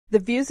The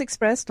views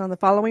expressed on the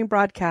following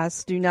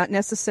broadcasts do not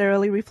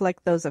necessarily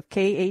reflect those of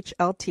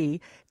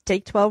KHLT,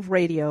 Take 12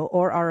 Radio,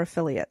 or our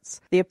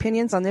affiliates. The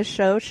opinions on this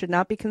show should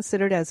not be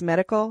considered as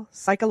medical,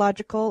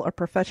 psychological, or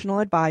professional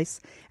advice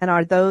and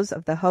are those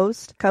of the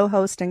host,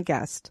 co-host, and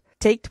guest.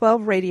 Take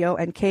 12 Radio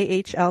and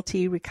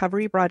KHLT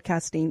Recovery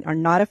Broadcasting are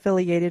not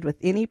affiliated with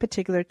any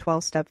particular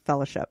 12-step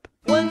fellowship.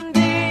 One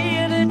day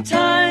at a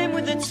time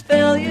with its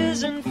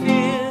failures and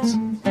fears,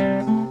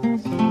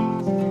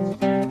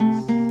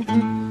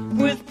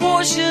 with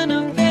portion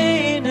of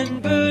pain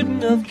and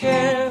burden of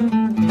care,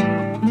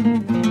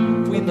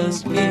 we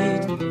must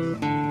meet.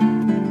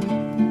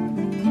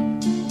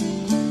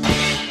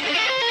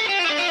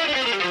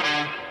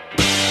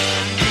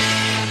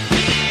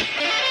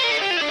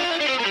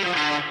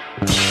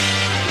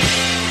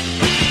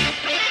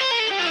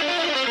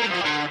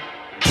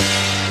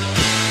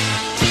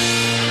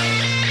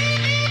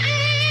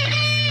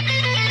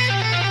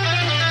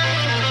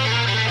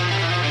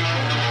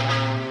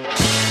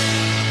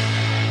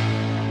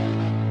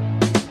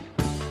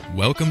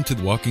 Welcome to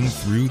Walking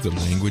Through the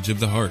Language of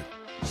the Heart,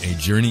 a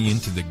journey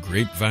into the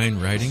Grapevine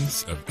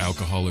writings of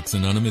Alcoholics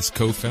Anonymous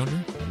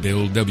co-founder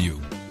Bill W.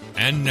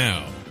 And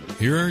now,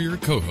 here are your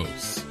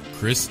co-hosts,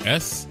 Chris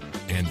S.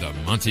 and the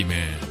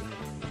Monty'man.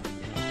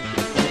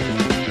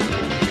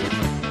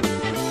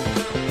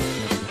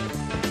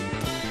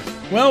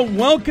 Well,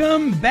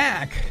 welcome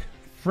back,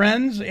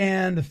 friends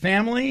and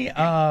family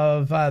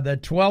of the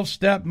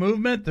 12-step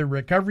movement, the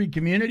recovery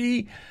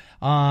community.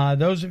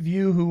 Those of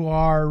you who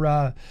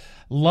are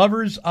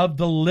lovers of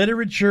the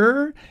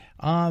literature,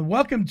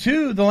 welcome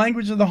to the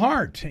Language of the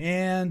Heart.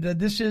 And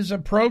this is a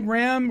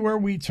program where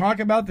we talk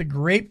about the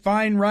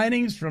Grapevine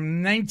writings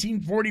from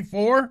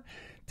 1944 to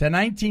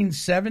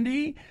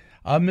 1970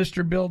 of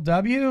Mr. Bill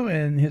W.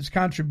 and his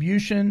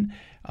contribution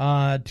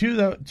to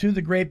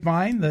the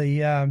Grapevine,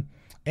 the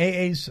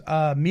AA's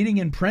meeting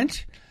in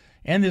print,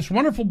 and this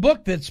wonderful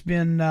book that's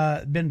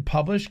been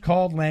published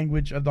called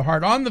Language of the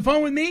Heart. On the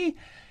phone with me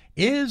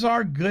is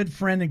our good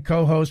friend and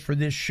co-host for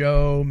this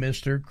show,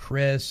 Mr.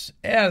 Chris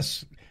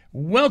S.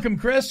 Welcome,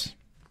 Chris.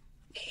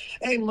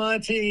 Hey,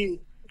 Monty.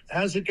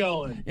 How's it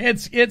going?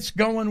 It's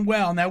going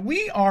well. Now,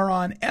 we are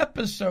on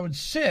episode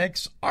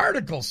 6,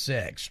 article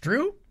 6,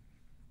 true?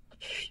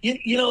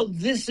 You know,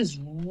 this is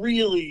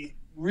really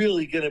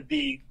going to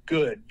be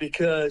good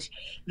because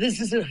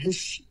this is a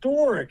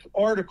historic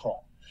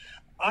article.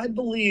 I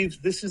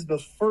believe this is the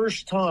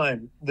first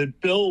time that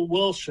Bill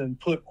Wilson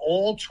put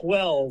all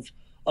 12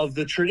 of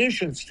the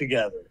traditions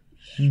together.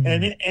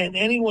 Mm-hmm. And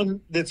anyone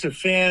that's a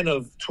fan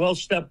of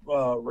 12-step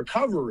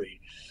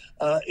recovery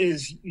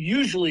is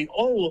usually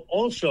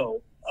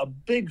also a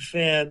big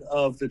fan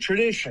of the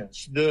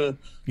traditions, the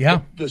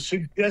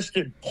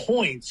suggested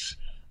points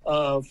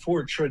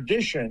for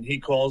tradition, he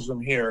calls them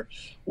here,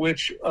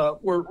 which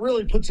were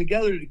really put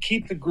together to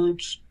keep the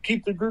groups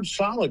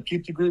solid,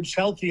 keep the groups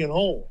healthy and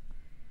whole.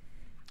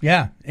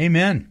 Yeah,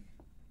 amen.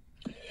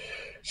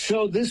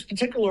 So this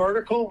particular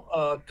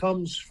article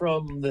comes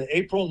from the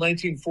April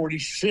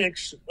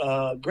 1946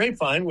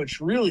 Grapevine,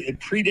 which really it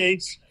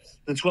predates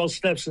the 12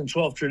 Steps and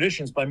 12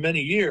 Traditions by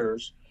many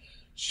years.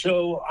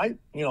 So I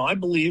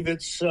believe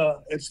it's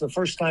the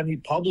first time he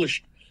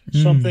published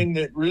something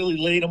that really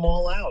laid them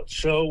all out.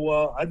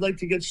 So I'd like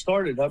to get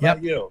started. How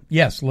about you?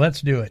 Yes,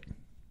 let's do it.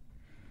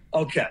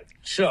 Okay,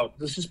 so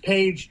this is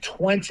page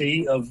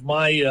 20 of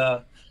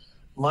my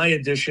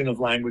edition of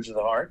Language of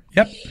the Heart.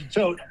 Yep.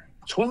 So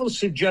 12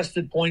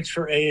 suggested points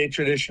for AA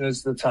tradition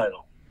is the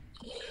title.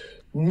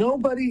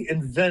 Nobody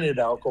invented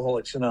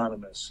Alcoholics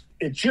Anonymous.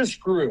 It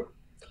just grew.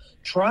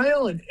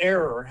 Trial and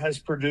error has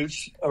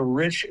produced a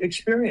rich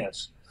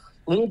experience.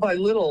 Little by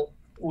little,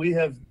 we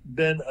have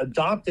been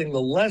adopting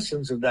the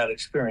lessons of that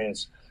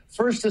experience,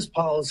 first as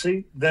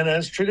policy, then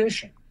as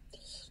tradition.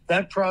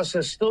 That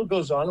process still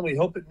goes on, and we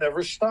hope it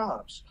never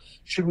stops.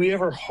 Should we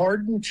ever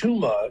harden too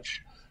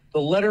much,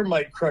 the letter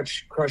might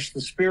crush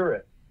the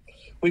spirit.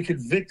 We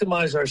could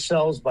victimize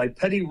ourselves by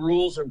petty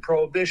rules and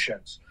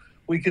prohibitions.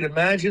 We could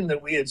imagine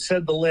that we had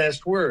said the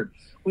last word.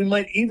 We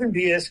might even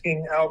be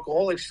asking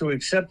alcoholics to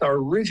accept our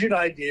rigid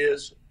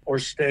ideas or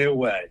stay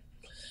away.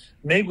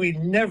 May we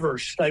never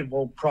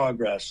stifle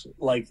progress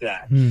like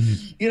that.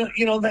 Mm-hmm.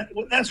 You know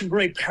that's a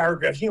great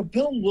paragraph.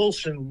 Bill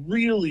Wilson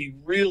really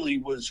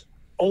was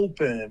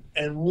open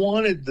and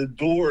wanted the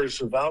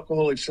doors of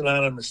Alcoholics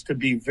Anonymous to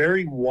be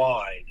very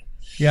wide.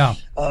 Yeah.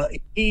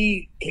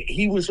 He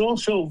was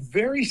also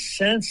very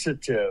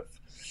sensitive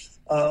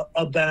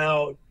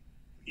about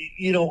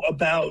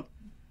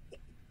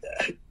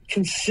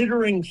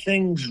considering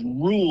things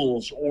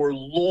rules or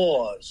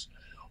laws,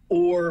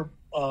 or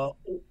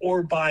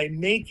by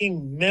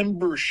making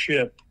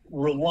membership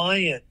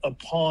reliant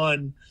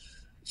upon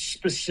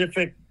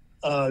specific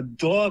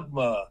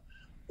dogma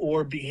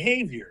or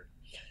behavior.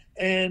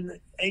 And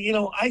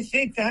I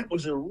think that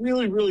was a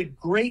really, really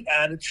great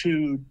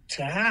attitude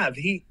to have.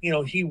 He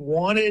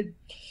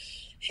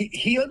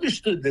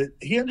understood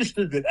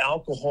that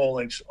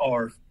alcoholics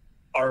are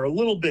are a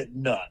little bit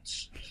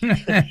nuts.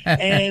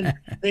 And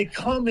they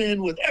come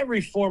in with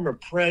every form of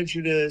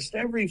prejudice,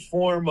 every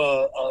form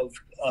of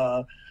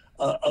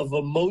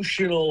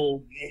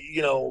emotional,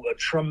 a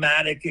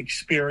traumatic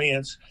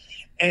experience.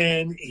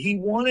 And he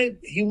wanted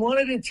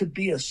it to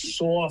be a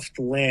soft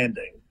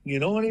landing. You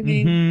know what I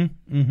mean?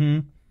 Mm-hmm. Mm-hmm.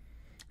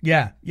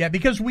 Yeah,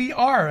 because we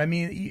are. I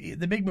mean,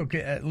 the big book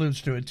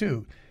alludes to it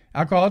too.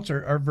 Alcoholics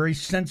are very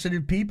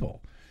sensitive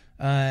people.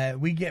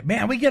 We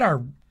get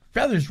our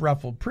feathers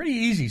ruffled pretty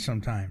easy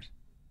sometimes.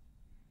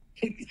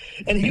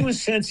 And he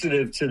was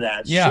sensitive to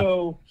that. Yeah.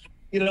 So,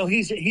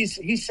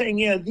 he's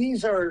saying,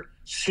 these are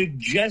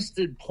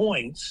suggested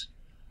points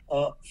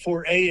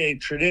for AA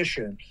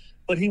tradition,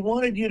 but he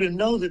wanted you to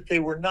know that they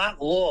were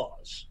not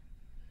laws.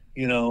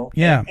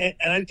 Yeah.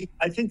 And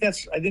I think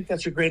that's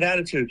a great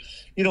attitude.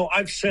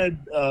 I've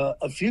said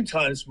a few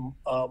times,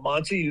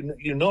 Monty,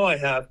 I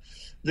have,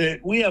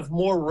 that we have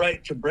more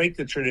right to break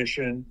the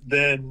tradition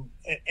than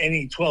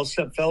any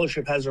 12-step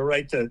fellowship has a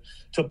right to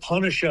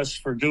punish us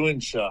for doing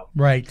so.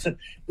 Right.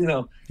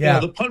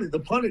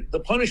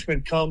 The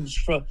punishment comes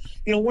from,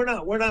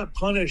 we're not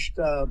punished.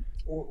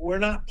 We're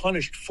not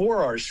punished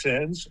for our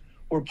sins.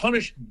 We're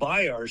punished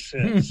by our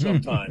sins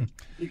sometimes.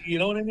 You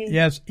know what I mean?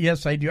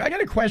 Yes, I do. I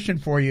got a question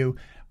for you.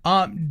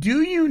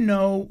 Do you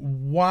know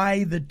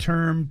why the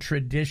term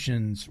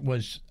traditions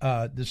was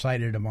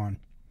decided upon?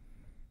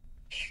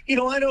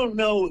 I don't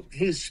know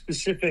his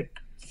specific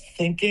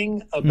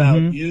thinking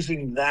about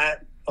using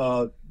that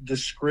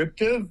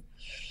descriptive,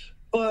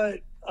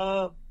 but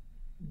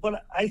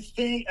I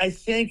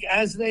think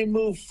as they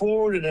move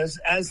forward and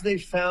as they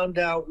found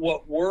out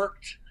what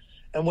worked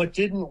and what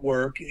didn't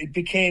work, it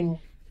became,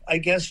 I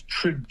guess,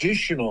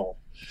 traditional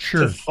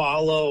to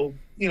follow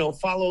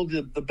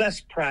the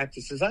best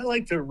practices. I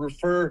like to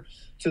refer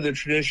to the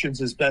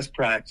traditions as best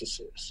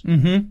practices.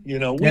 Mm-hmm.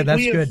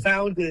 We have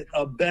found it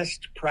a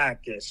best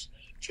practice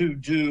to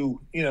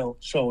do,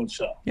 so and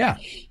so. Yeah.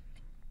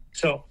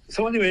 So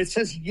anyway, it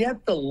says,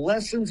 yet the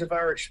lessons of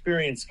our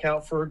experience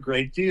count for a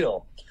great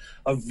deal,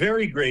 a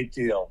very great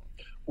deal.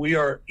 We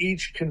are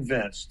each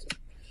convinced.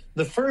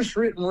 The first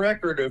written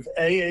record of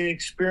AA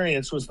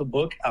experience was the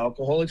book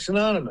Alcoholics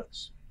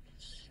Anonymous.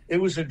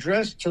 It was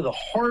addressed to the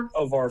heart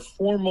of our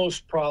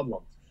foremost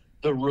problem,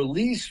 the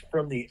release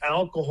from the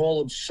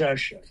alcohol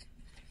obsession.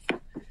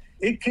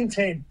 It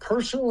contained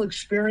personal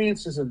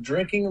experiences of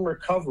drinking and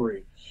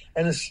recovery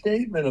and a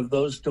statement of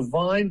those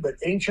divine but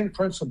ancient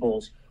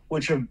principles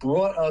which have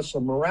brought us a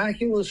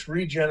miraculous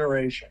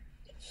regeneration.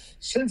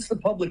 Since the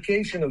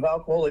publication of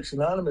Alcoholics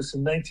Anonymous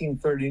in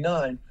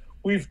 1939,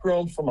 we've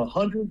grown from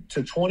 100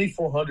 to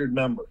 2,400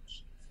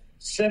 members.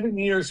 7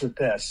 years have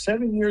passed,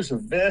 7 years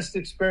of vast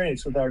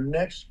experience with our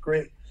next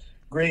great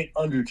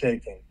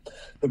undertaking,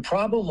 the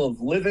problem of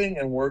living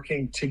and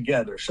working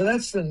together. So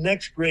that's the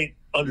next great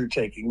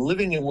undertaking,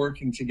 living and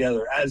working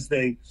together as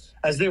they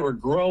were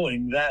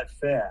growing that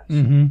fast.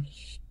 Mm-hmm.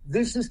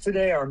 This is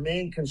today our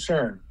main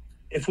concern.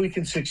 If we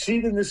can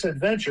succeed in this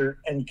adventure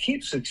and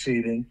keep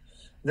succeeding,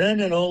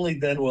 then and only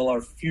then will our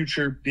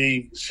future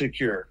be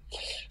secure.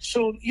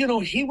 So,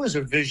 he was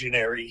a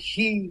visionary.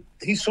 He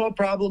saw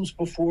problems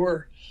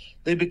before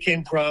they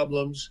became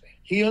problems.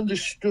 He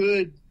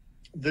understood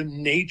the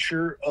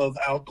nature of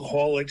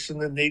alcoholics and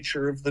the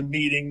nature of the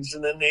meetings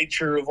and the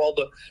nature of all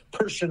the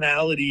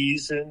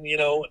personalities and,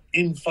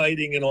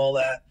 infighting and all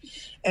that.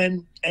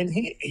 And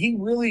he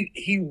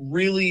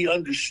really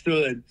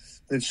understood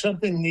that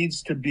something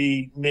needs to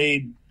be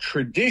made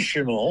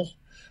traditional,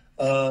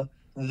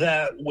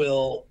 that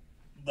will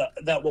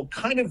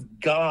kind of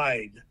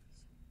guide,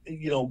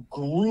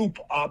 group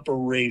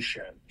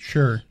operation.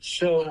 Sure.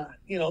 So,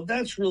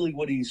 that's really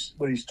what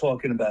he's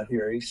talking about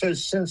here. He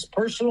says, since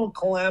personal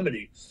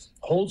calamity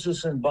holds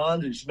us in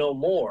bondage no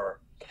more,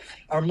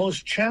 our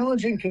most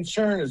challenging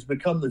concern has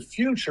become the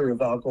future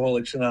of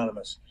Alcoholics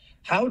Anonymous.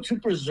 How to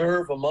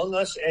preserve among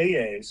us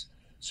AAs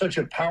such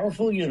a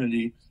powerful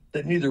unity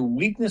that neither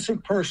weakness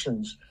of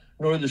persons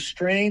nor the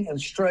strain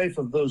and strife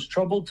of those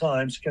troubled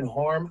times can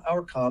harm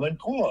our common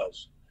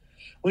cause.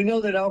 We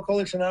know that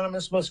Alcoholics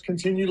Anonymous must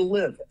continue to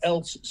live,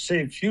 else,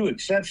 save few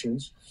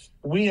exceptions,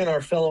 we and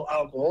our fellow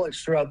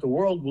alcoholics throughout the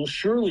world will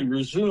surely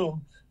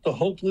resume the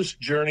hopeless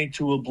journey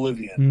to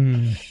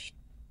oblivion.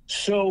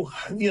 So,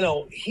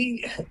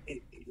 he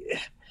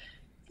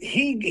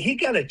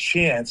got a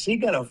chance, he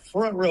got a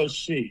front row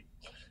seat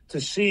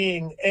to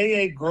seeing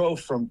AA grow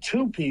from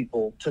 2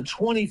 people to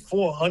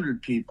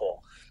 2,400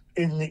 people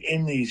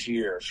in these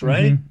years,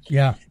 right? Mm-hmm.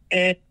 Yeah.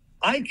 And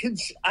I can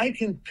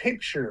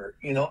picture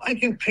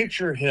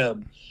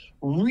him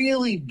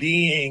really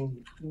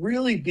being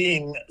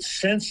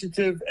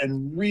sensitive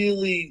and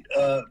really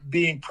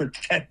being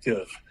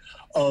protective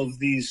of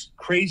these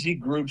crazy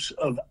groups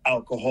of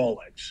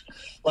alcoholics.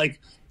 We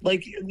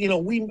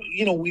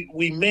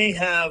may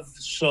have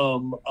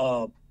some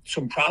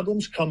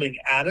problems coming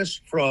at us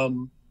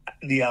from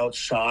the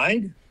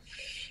outside,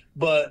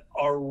 but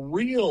our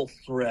real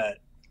threat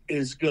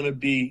is going to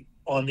be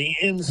on the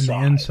inside.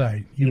 On the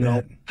inside, you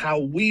bet. How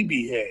we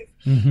behave.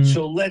 Mm-hmm.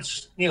 So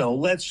let's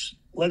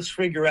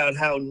figure out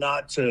how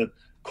not to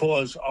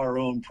cause our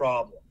own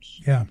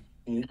problems. Yeah.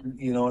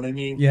 You know what I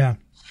mean? Yeah.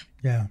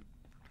 Yeah.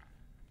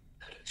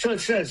 So it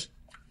says,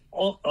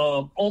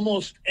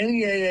 almost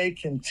any AA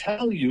can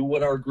tell you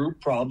what our group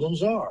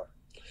problems are.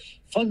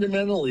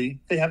 Fundamentally,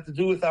 they have to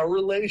do with our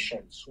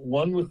relations,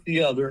 one with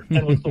the other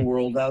and with the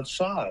world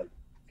outside.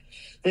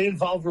 They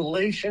involve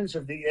relations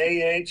of the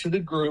AA to the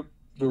group,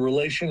 the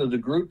relation of the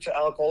group to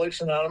Alcoholics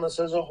Anonymous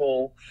as a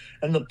whole,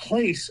 and the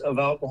place of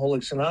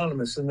Alcoholics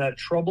Anonymous in that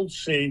troubled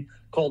sea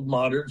called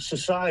modern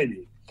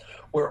society,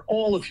 where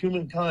all of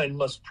humankind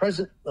must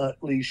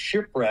presently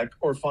shipwreck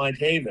or find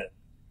haven.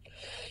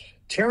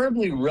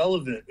 Terribly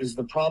relevant is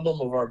the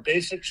problem of our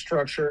basic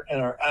structure and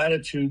our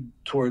attitude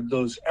toward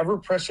those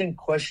ever-pressing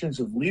questions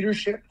of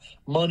leadership,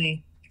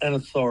 money, and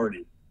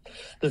authority.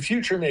 The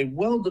future may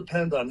well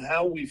depend on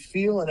how we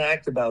feel and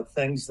act about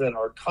things that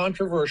are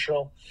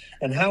controversial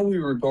and how we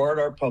regard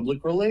our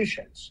public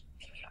relations.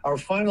 Our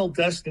final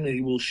destiny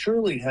will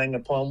surely hang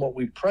upon what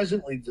we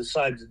presently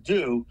decide to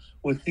do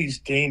with these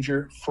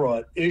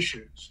danger-fraught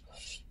issues.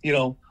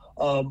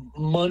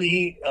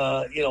 Money,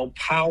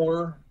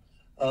 power,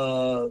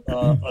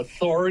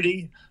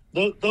 authority.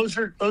 Those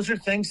are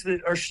things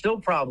that are still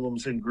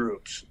problems in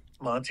groups.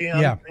 Monty,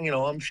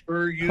 I'm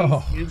sure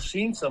you've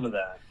seen some of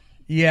that.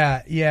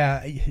 Yeah,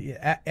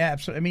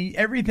 absolutely. I mean,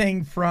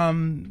 everything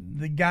from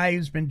the guy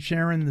who's been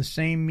chairing the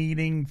same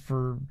meeting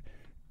for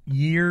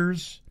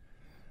years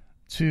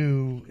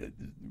to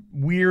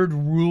weird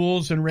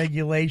rules and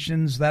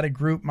regulations that a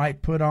group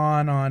might put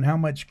on how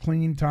much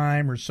clean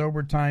time or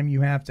sober time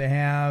you have to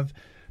have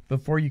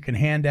before you can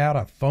hand out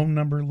a phone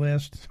number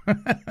list.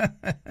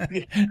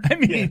 I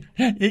mean,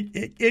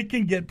 it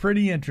can get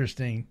pretty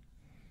interesting.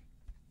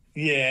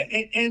 Yeah,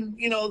 and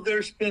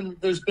there's been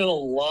a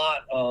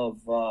lot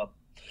of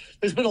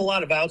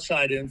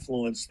outside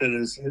influence that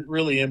has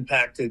really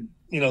impacted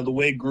the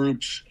way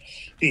groups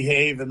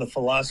behave and the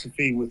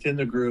philosophy within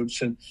the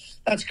groups, and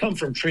that's come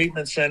from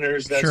treatment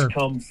centers. That's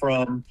come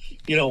from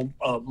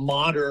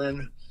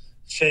modern,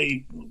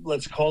 say,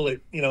 let's call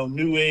it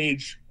new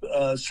age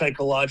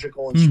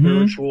psychological and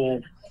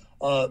spiritual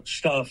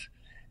stuff,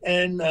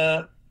 and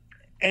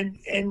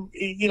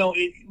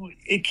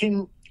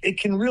it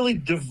can really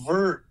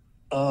divert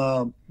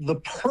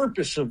the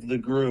purpose of the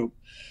group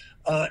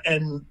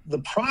and the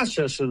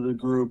process of the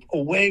group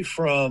away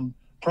from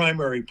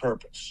primary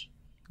purpose.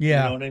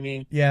 Yeah. You know what I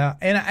mean? Yeah.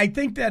 And I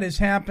think that has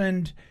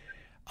happened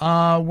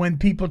when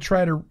people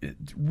try to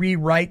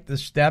rewrite the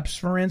steps,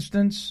 for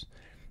instance.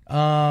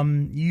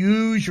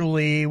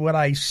 Usually what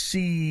I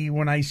see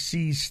when I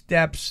see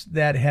steps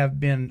that have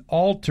been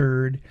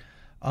altered,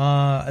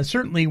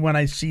 certainly when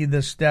I see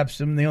the steps,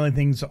 and the only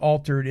things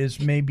altered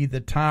is maybe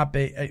the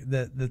topic,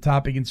 the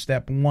topic in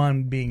step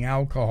 1 being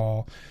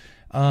alcohol.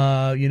 We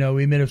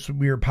admitted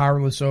we were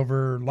powerless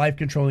over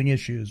life-controlling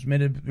issues,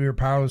 admitted we were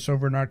powerless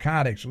over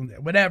narcotics,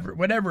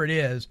 whatever it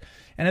is.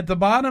 And at the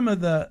bottom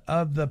of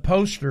the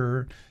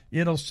poster,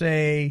 it'll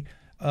say,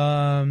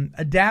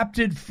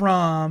 adapted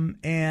from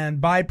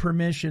and by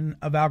permission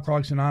of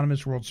Alcoholics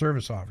Anonymous World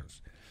Service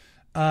Office.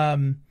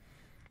 And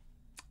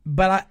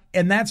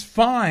that's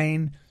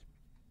fine,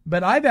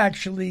 but I've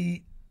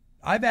actually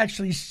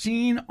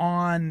seen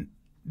on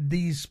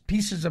these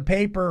pieces of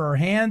paper or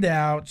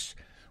handouts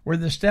where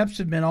the steps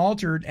have been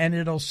altered, and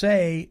it'll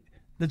say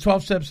the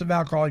 12 steps of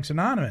Alcoholics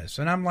Anonymous.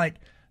 And I'm like,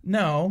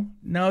 no,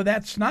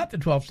 that's not the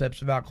 12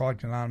 steps of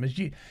Alcoholics Anonymous.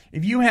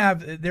 If you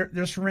have,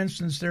 there's for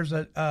instance, there's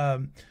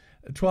a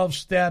 12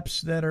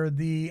 steps that are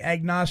the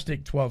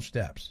agnostic 12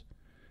 steps,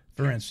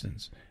 for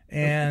instance.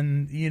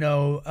 And,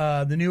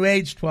 the New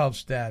Age 12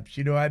 steps,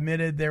 I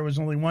admitted there was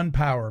only one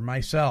power,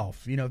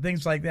 myself,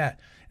 things like that.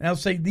 And I'll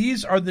say,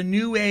 these are the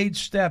New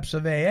Age steps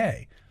of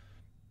AA.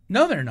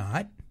 No, they're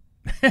not.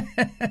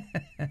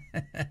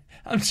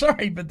 I'm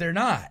sorry, but they're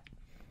not.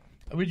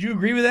 Would you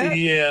agree with that?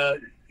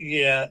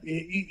 Yeah.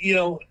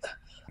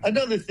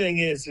 Another thing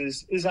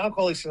is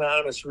Alcoholics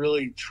Anonymous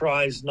really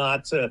tries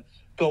not to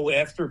go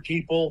after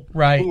people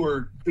who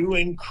are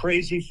doing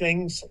crazy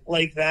things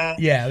like that.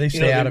 Yeah, they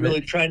stay out of it. They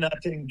really try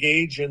not to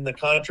engage in the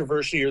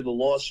controversy or the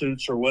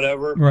lawsuits or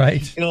whatever.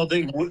 Right.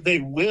 They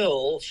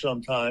will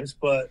sometimes,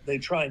 but they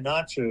try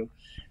not to.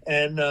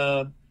 And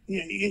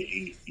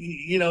you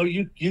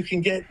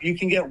can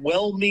get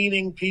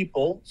well-meaning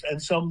people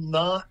and some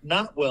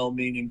not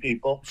well-meaning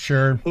people,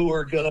 sure, who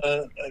are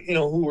gonna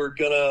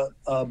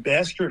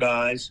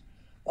bastardize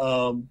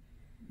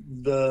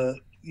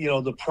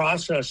the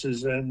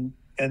processes and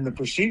the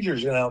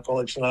procedures in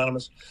Alcoholics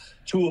Anonymous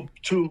to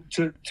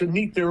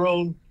meet their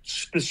own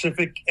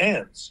specific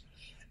ends,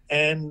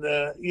 and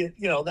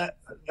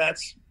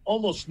that's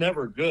almost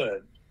never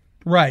good.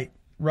 Right.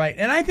 Right.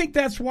 And I think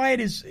that's why it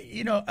is,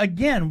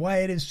 why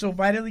it is so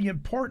vitally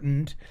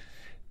important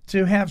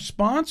to have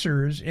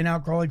sponsors in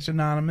Alcoholics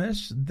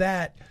Anonymous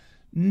that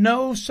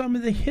know some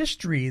of the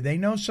history. They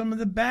know some of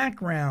the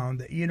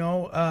background.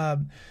 I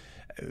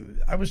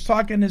was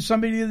talking to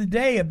somebody the other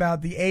day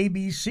about the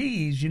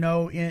ABCs,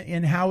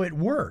 in how it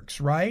works,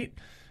 right?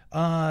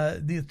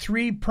 The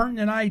 3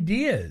 pertinent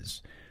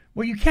ideas.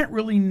 Well, you can't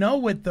really know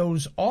what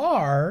those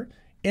are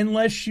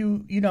unless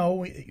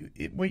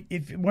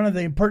if one of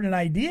the important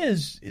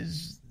ideas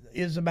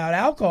is about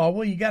alcohol,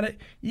 well, you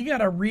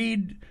gotta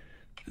read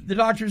the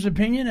doctor's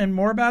opinion and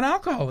more about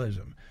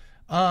alcoholism.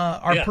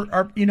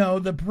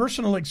 The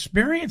personal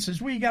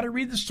experiences, well, you got to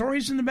read the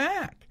stories in the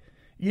back.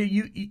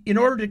 You in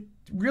order to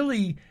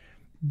really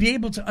be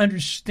able to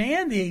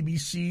understand the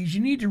ABCs,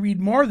 you need to read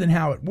more than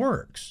how it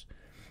works.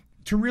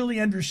 To really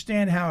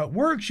understand how it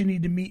works, you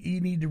need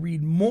to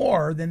read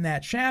more than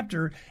that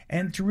chapter.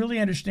 And to really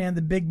understand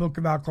the big book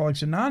of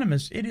Alcoholics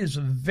Anonymous, it is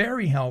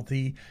very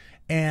healthy.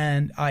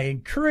 And I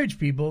encourage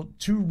people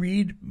to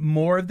read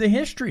more of the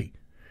history.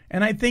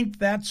 And I think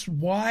that's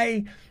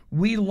why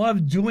we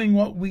love doing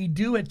what we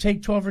do at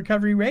Take 12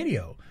 Recovery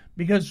Radio,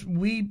 because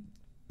we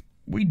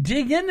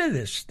dig into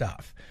this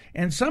stuff.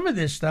 And some of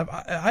this stuff,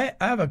 I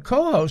have a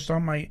co-host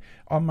on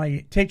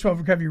my Take 12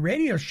 Recovery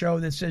Radio show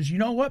that says, you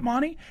know what,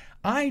 Monty?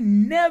 I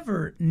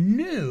never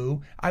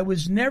knew, I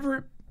was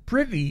never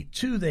privy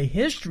to the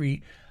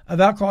history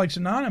of Alcoholics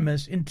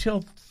Anonymous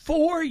until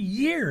 4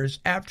 years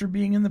after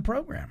being in the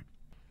program.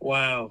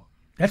 Wow.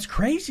 That's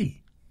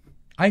crazy,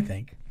 I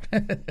think.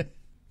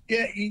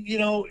 Yeah,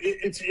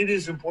 it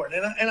is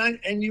important,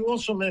 and you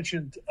also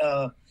mentioned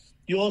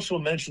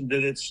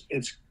that it's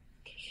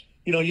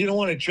you don't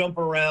want to jump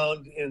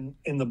around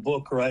in the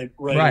book right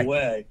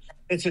away.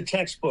 It's a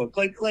textbook.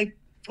 Like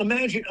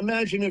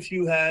imagine if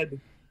you had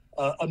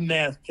a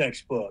math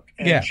textbook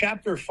and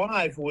chapter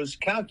 5 was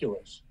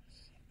calculus,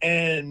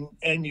 and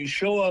you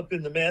show up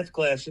in the math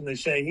class and they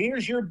say,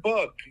 here's your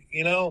book,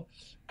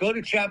 go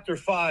to chapter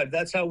 5.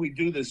 That's how we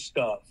do this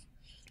stuff.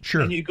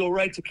 Sure. And you go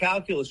right to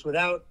calculus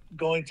without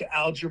going to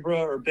algebra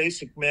or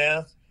basic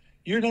math.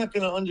 You're not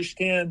going to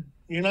understand.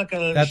 You're not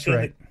going to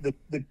understand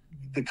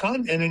the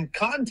content in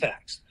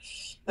context.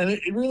 And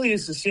it really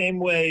is the same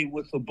way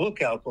with the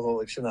book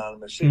Alcoholics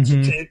Anonymous.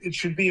 It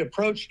should be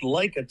approached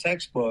like a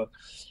textbook,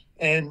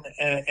 and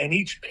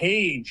each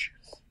page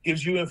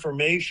gives you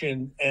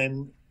information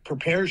and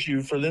prepares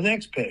you for the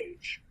next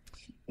page.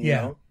 You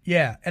know?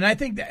 Yeah. And I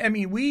think that,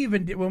 we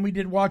even did, when we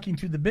did Walking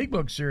Through the Big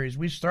Book series,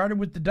 we started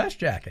with the dust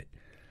jacket.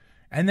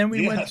 And then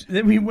we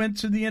went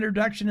to the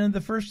introduction of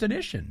the first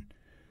edition,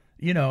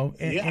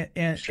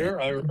 and sure,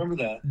 I remember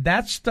that.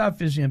 That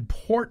stuff is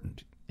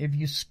important. If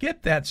you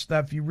skip that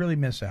stuff, you really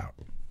miss out.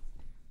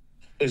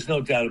 There's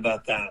no doubt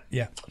about that.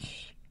 Yeah.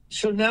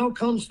 So now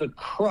comes the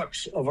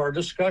crux of our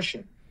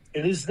discussion.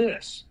 It is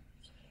this: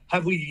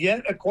 have we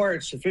yet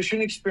acquired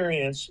sufficient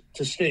experience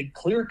to state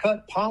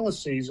clear-cut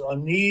policies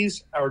on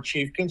these, our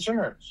chief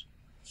concerns?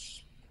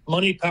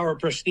 Money, power,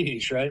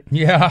 prestige, right?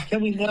 Yeah.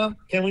 Can we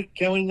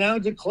now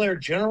declare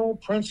general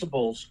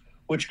principles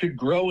which could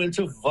grow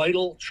into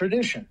vital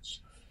traditions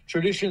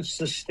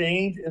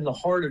sustained in the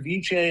heart of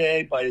each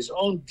AA by his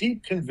own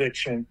deep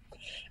conviction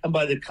and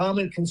by the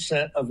common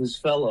consent of his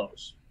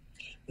fellows?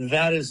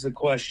 That is the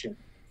question.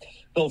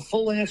 Though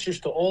full answers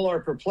to all our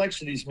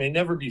perplexities may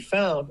never be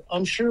found,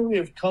 I'm sure we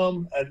have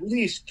come at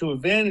least to a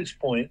vantage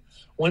point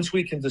whence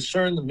we can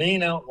discern the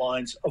main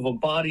outlines of a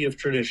body of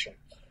tradition,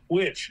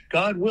 which,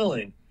 God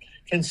willing,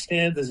 can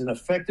stand as an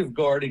effective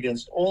guard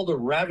against all the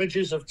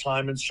ravages of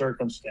time and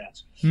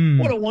circumstance.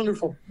 What a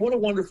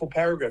wonderful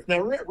paragraph. Now,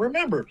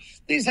 remember,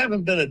 these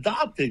haven't been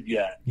adopted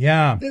yet.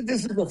 Yeah,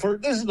 this is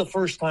the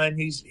first time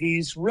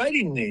he's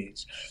writing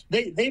these.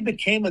 They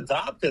became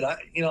adopted.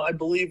 I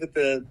believe at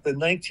the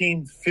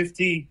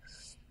 1950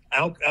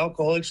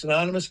 Alcoholics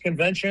Anonymous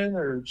convention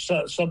or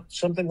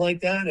something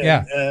like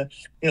that.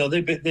 And,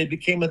 they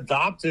became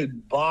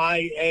adopted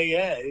by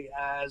AA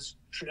as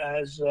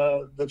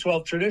the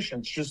 12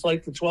 traditions, just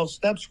like the 12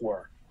 steps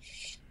were.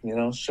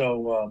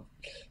 So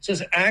it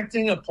says,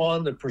 acting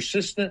upon the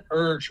persistent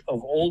urge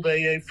of old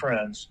AA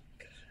friends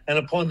and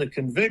upon the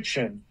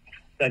conviction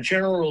that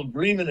general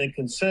agreement and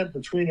consent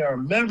between our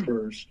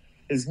members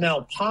is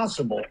now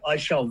possible, I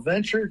shall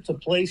venture to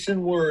place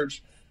in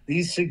words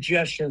these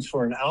suggestions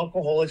for an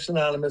Alcoholics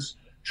Anonymous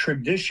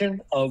tradition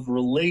of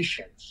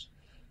relations.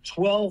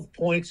 12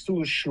 points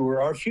to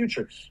assure our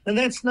future. And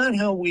that's not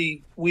how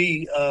we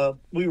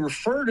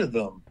refer to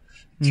them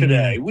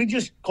today. We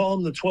just call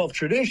them the 12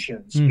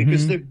 traditions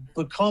because they've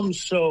become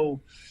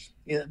so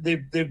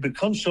they've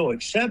become so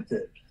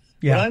accepted.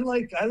 Yeah. But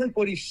I like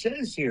what he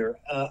says here.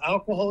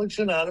 Alcoholics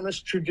Anonymous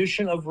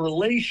tradition of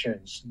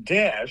relations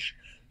dash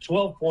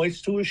 12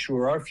 points to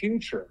assure our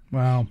future.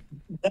 Wow.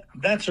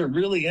 That's a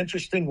really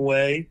interesting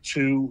way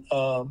to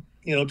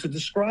to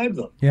describe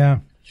them. Yeah.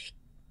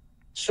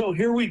 So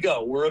here we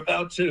go. We're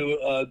about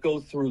to go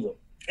through them.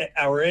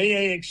 Our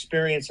AA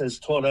experience has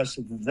taught us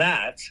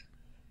that,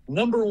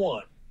 number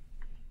one,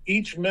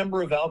 each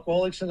member of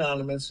Alcoholics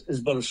Anonymous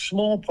is but a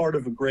small part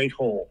of a great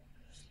whole.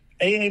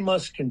 AA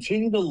must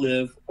continue to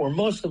live, or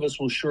most of us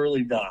will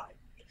surely die.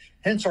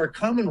 Hence, our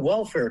common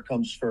welfare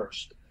comes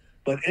first,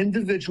 but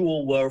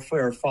individual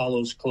welfare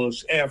follows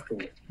close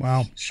afterward.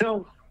 Wow.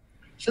 So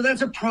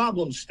that's a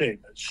problem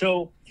statement.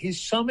 So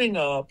he's summing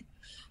up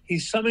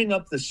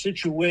the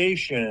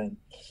situation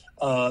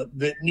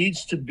that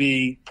needs to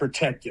be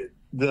protected,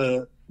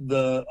 the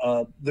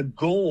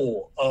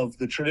goal of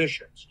the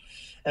traditions.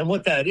 And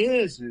what that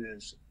is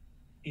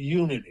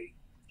unity,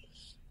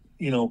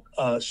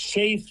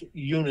 safe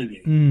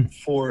unity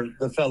for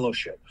the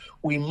fellowship.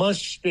 We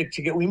must stick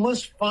together. We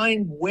must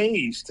find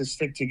ways to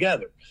stick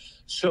together.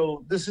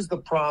 So this is the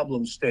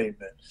problem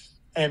statement.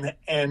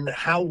 And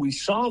how we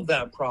solve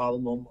that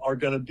problem are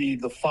going to be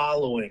the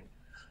following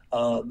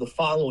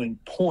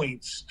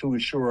points to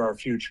assure our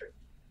future.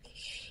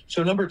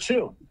 So number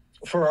 2,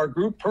 for our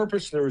group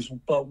purpose, there is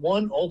but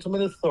one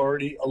ultimate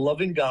authority, a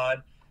loving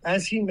God,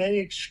 as he may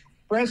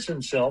express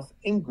himself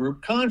in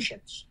group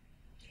conscience.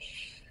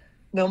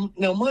 Now,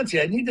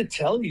 Monty, I need to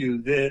tell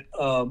you that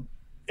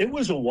it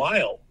was a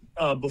while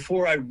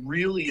before I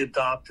really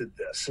adopted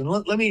this. And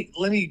let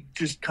me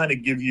just kind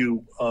of give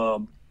you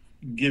an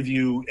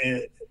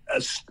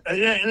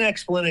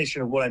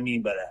explanation of what I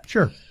mean by that.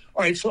 Sure.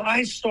 All right, so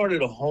I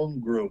started a home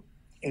group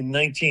in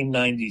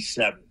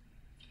 1997.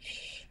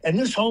 And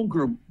this home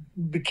group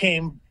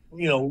became,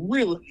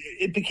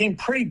 it became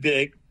pretty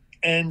big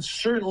and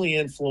certainly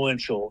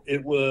influential.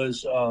 It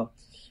was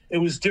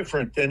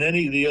different than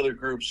any of the other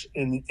groups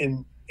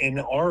in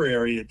our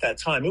area at that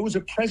time. It was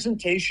a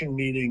presentation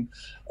meeting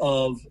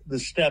of the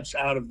steps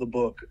out of the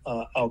book,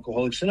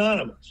 Alcoholics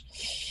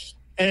Anonymous.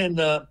 And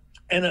a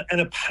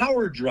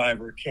power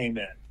driver came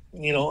in.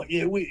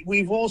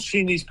 We've all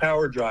seen these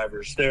power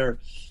drivers. They're,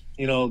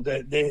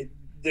 they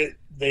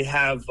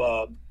have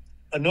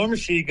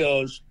enormous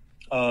egos.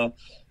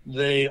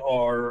 They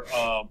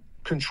are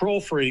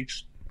control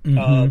freaks.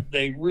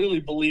 They really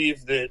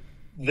believe that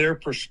their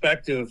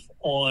perspective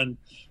on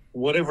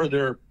whatever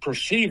they're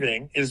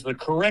perceiving is the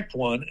correct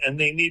one, and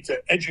they need to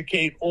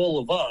educate all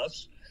of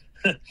us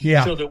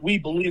so that we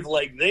believe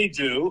like they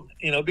do,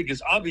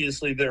 because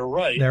obviously they're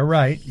right. They're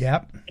right,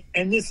 yep.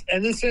 And this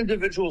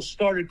individual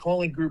started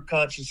calling group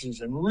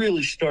consciousness and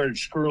really started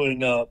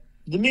screwing up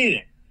the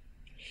meeting.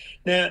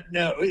 Now,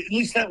 at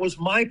least that was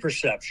my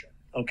perception.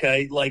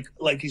 Okay, like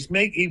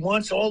he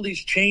wants all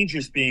these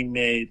changes being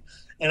made,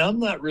 and I'm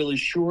not really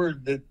sure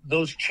that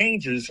those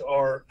changes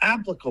are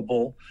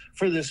applicable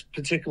for this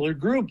particular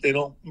group. They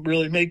don't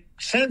really make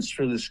sense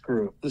for this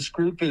group. This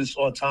group is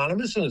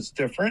autonomous and it's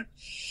different.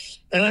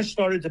 And I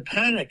started to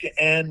panic,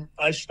 and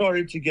I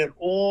started to get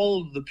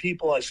all of the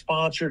people I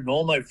sponsored and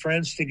all my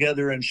friends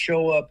together and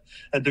show up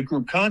at the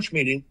group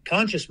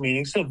conscious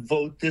meetings to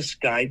vote this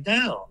guy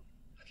down.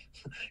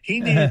 He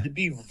needed to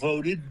be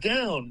voted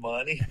down,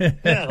 Monty.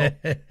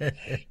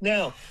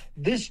 Now,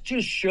 this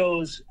just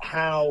shows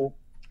how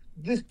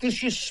this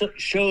just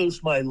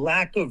shows my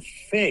lack of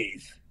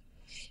faith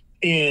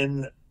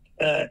in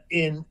my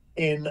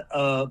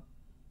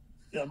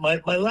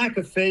lack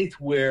of faith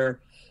where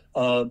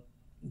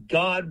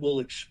God will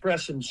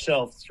express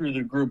himself through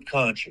the group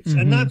conscience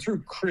and not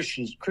through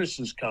Chris's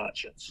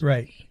conscience.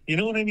 Right. You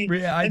know what I mean?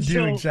 Yeah, I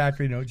do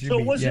exactly know what you mean.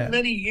 So it wasn't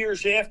many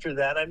years after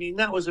that. I mean,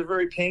 that was a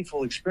very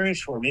painful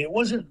experience for me. It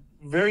wasn't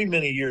very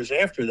many years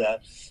after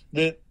that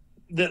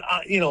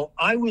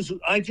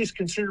I just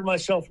considered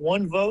myself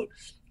one vote.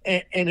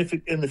 And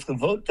if the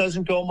vote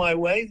doesn't go my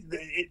way,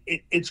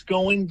 it's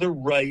going the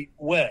right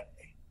way.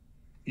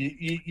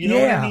 You know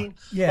what I mean?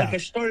 Yeah. Like I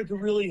started to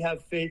really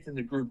have faith in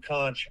the group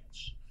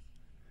conscience.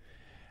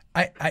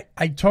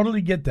 I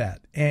totally get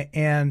that,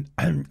 and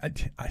I'm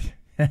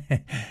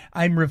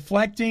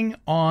reflecting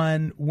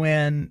on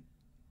when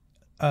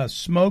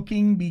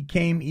smoking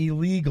became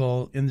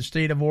illegal in the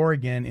state of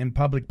Oregon in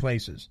public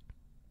places.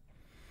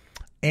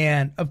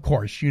 And of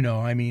course,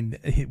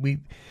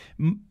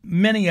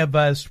 many of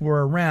us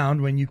were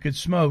around when you could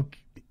smoke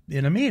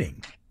in a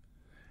meeting.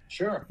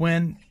 Sure.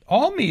 When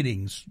all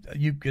meetings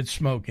you could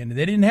smoke in,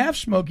 they didn't have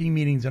smoking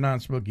meetings and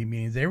non-smoking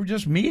meetings. They were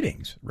just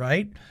meetings,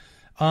 right?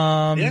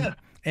 Yeah.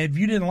 And if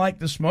you didn't like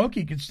the smoke,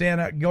 you could stand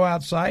out, go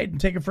outside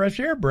and take a fresh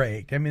air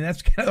break. I mean,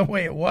 that's kind of the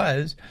way it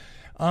was.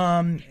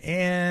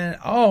 And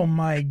oh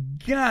my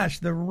gosh,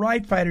 the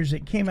right fighters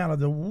that came out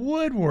of the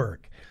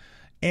woodwork.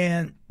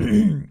 And,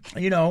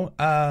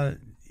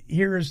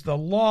 here is the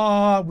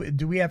law.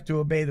 Do we have to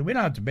obey we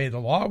don't have to obey the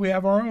law. We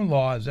have our own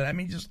laws. And I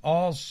mean, just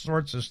all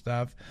sorts of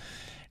stuff.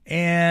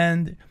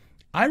 And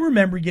I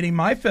remember getting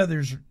my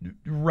feathers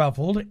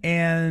ruffled,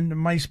 and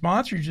my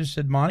sponsor just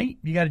said, Monty,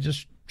 you got to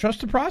just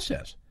trust the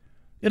process.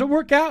 It'll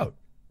work out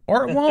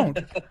or it won't.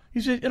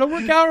 He said, it'll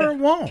work out or it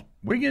won't.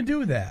 What are you going to do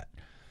with that?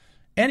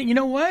 And you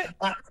know what?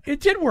 It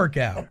did work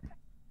out.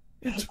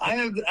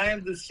 I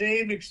have the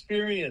same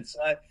experience.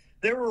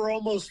 There were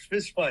almost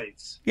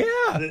fistfights.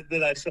 Yeah.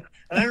 That I saw.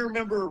 And I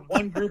remember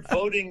one group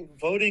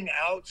voting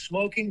out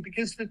smoking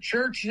because the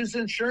church's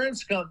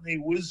insurance company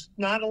was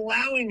not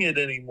allowing it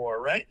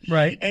anymore, right?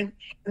 Right. And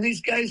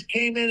these guys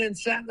came in and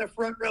sat in the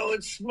front row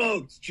and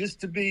smoked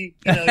just to be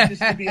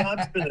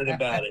obstinate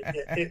about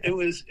it. It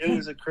was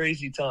a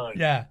crazy time.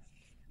 Yeah.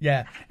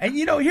 Yeah. And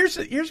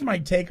here's my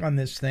take on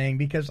this thing,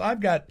 because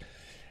I've got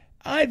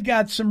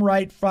some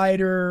right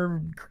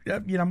fighter,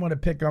 I'm going to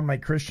pick on my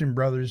Christian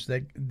brothers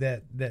that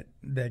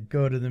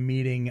go to the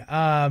meeting.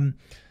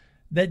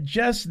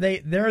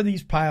 They're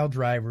these pile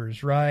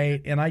drivers,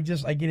 right? And I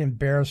get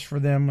embarrassed for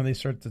them when they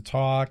start to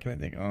talk, and I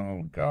think,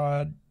 oh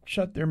God,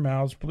 shut their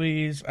mouths,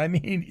 please. I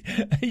mean,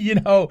 you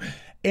know,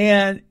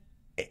 and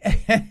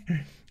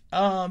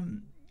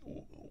one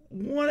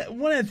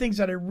of the things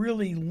that I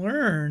really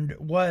learned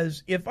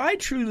was if I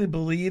truly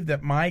believe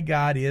that my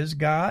God is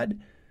God,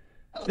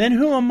 then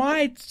who am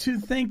I to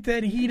think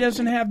that he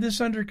doesn't have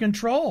this under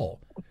control?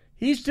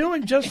 He's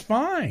doing just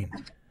fine.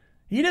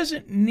 He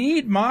doesn't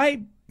need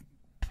my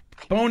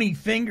bony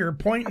finger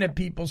pointing at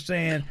people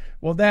saying,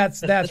 well,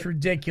 that's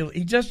ridiculous.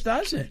 He just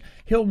doesn't.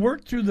 He'll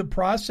work through the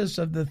process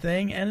of the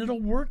thing and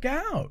it'll work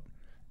out.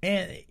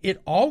 And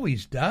it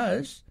always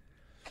does.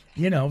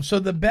 You know, so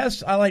the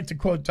best, I like to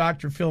quote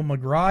Dr. Phil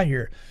McGraw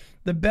here,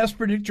 the best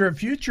predictor of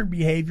future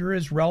behavior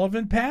is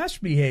relevant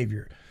past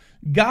behavior.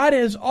 God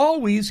has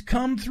always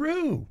come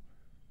through,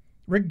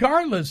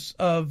 regardless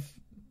of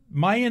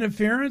my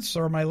interference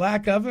or my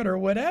lack of it or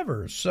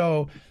whatever.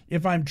 So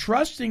if I'm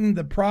trusting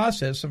the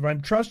process, if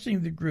I'm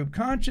trusting the group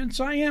conscience,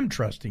 I am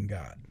trusting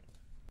God.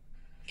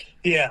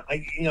 Yeah,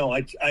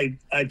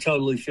 I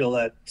totally feel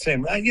that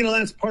same.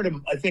 That's part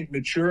of, I think,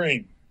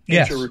 maturing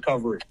into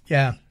recovery.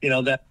 Yeah.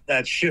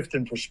 That shift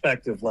in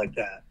perspective like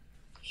that.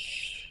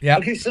 Yeah.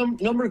 Okay, so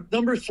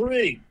number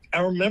 3,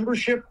 our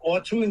membership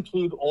ought to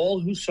include all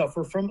who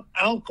suffer from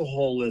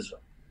alcoholism.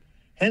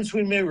 Hence,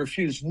 we may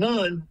refuse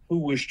none who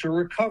wish to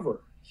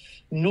recover.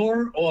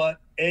 Nor ought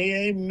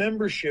AA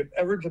membership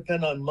ever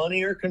depend on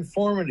money or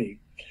conformity.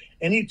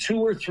 Any 2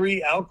 or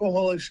 3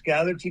 alcoholics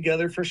gathered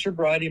together for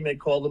sobriety may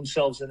call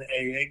themselves an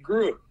AA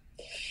group.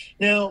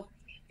 Now,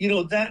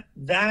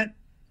 that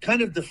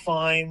kind of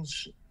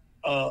defines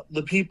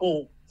the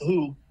people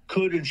who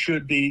could and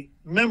should be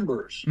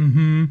members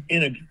in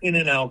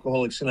an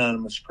Alcoholics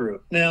Anonymous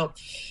group. Now,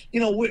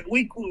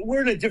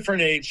 we're in a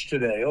different age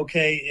today.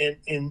 Okay,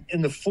 in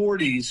the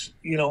 40s,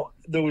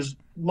 there was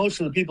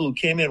most of the people who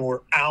came in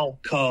were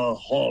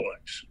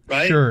alcoholics,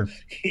 right? Sure.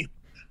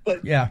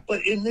 But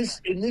in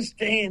this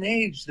day and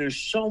age, there's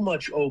so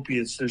much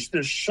opiates,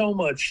 there's so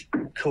much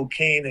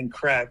cocaine and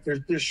crack,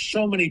 there's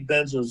so many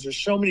benzos, there's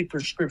so many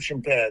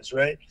prescription pads,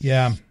 right?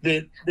 Yeah.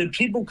 That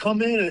people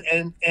come in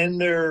and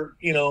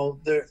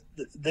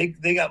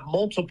they got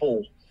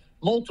multiple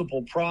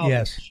problems.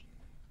 Yes.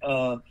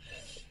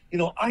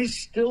 I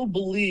still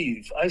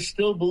believe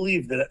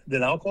that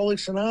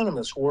Alcoholics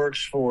Anonymous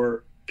works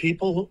for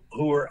people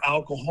who are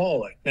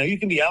alcoholic. Now, you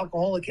can be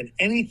alcoholic in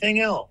anything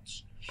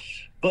else,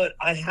 but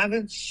I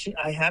haven't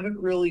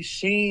really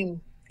seen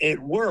it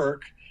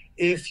work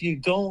if you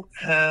don't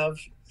have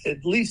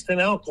at least an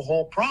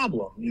alcohol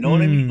problem. You know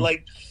what I mean?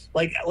 Like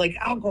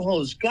alcohol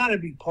has got to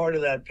be part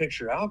of that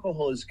picture.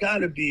 Alcohol has got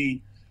to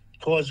be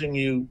causing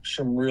you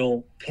some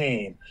real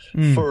pain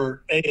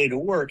for AA to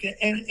work.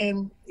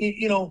 And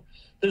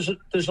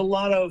there's a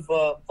lot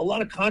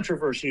of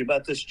controversy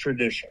about this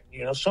tradition.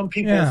 Some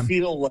people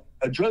feel like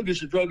a drug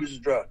is a drug is a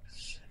drug.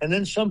 And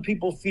then some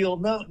people feel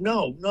no,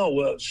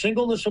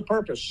 singleness of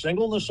purpose.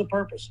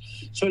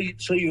 So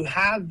you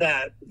have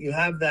that. You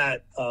have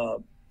that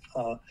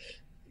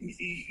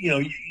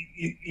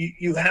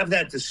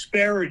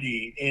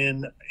disparity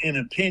in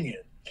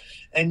opinion.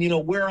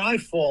 And where I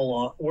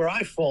fall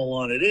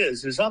on it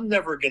is I'm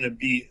never going to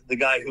be the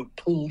guy who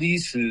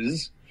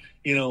polices,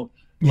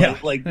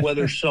 like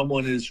whether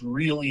someone is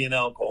really an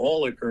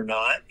alcoholic or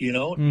not, you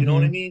know what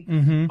I mean?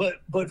 Mm-hmm.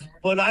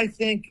 But I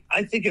think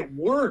it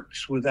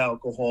works with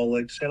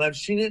alcoholics, and I've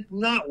seen it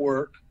not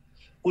work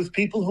with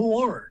people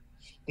who aren't,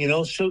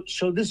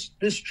 so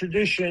this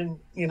tradition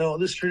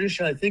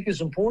I think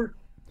is important.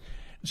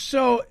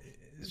 So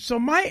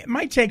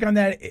my take on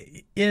that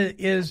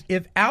is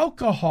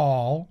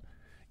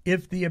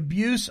if the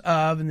abuse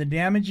of and the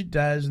damage it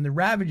does and the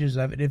ravages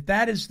of it, if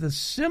that is the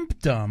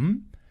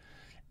symptom,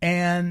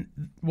 and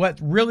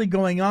what's really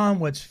going on,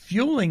 what's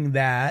fueling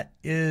that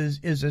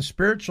is a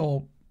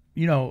spiritual,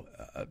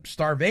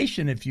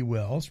 starvation, if you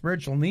will,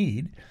 spiritual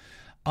need,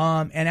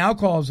 and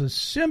alcohol is a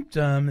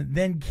symptom,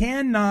 then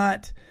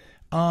cannot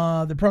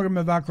the program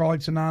of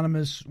Alcoholics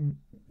Anonymous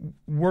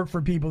work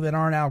for people that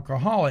aren't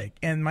alcoholic?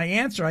 And I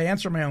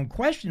answer my own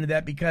question to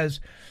that,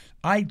 because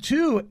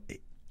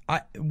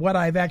what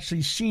I've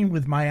actually seen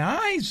with my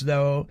eyes,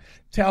 though,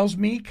 tells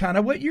me kind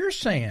of what you're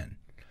saying.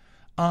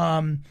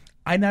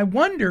 And I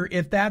wonder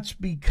if that's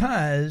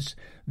because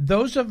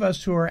those of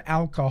us who are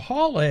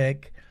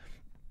alcoholic,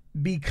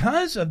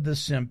 because of the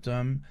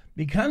symptom,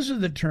 because of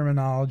the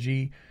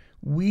terminology,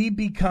 we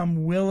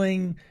become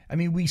willing,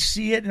 we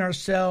see it in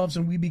ourselves,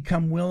 and we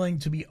become willing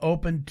to be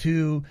open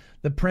to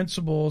the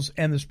principles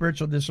and the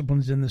spiritual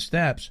disciplines in the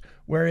steps.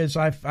 Whereas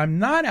if I'm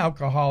not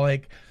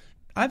alcoholic,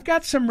 I've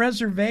got some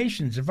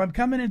reservations. If I'm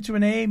coming into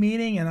an AA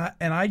meeting and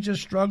I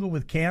just struggle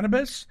with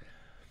cannabis,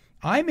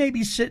 I may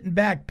be sitting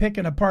back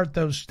picking apart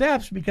those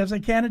steps because I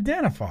can't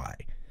identify.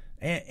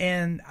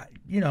 And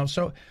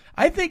so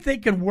I think they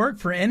can work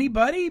for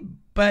anybody,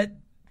 but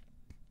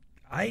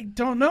I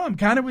don't know. I'm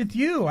kind of with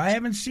you. I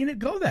haven't seen it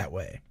go that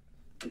way.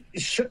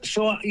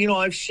 So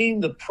I've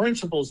seen the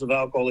principles of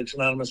Alcoholics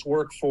Anonymous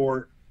work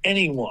for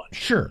anyone.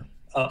 Sure.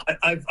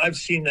 I've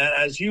seen that,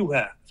 as you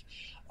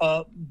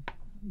have.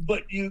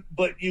 you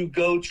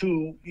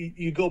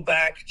go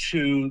back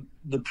to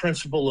the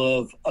principle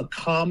of a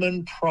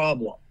common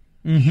problem.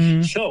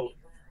 Mm-hmm. So,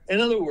 in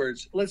other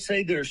words, let's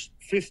say there's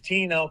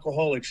 15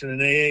 alcoholics in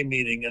an AA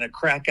meeting and a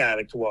crack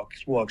addict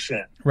walks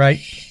in. Right.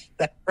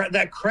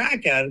 That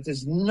crack addict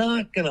is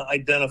not going to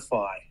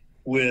identify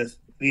with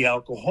the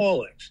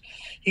alcoholics.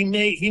 He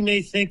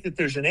may think that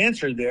there's an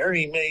answer there.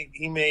 He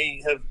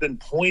may have been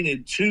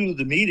pointed to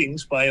the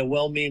meetings by a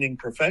well-meaning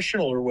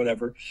professional or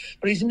whatever,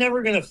 but he's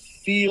never going to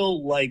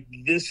feel like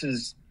this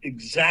is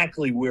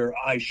exactly where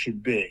I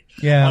should be.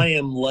 Yeah. I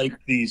am like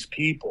these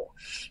people.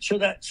 So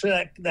that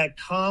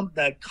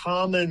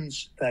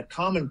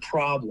common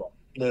problem,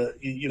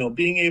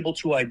 being able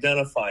to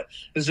identify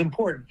is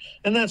important.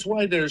 And that's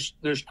why there's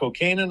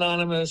Cocaine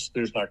Anonymous,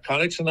 there's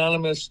Narcotics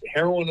Anonymous,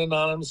 Heroin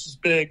Anonymous is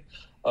big,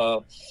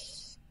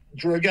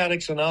 Drug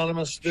Addicts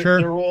Anonymous.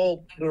 Sure.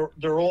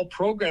 They're all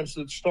programs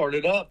that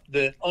started up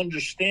that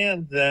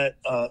understand that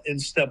in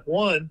step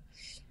one,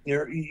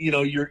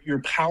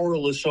 you're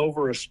powerless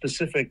over a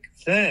specific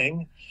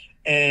thing,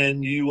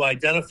 and you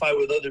identify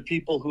with other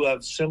people who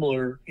have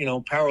similar,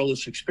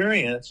 powerless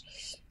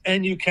experience,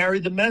 and you carry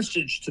the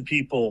message to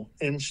people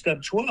in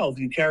step 12.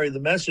 You carry the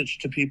message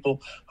to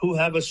people who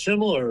have a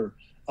similar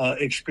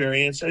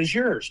experience as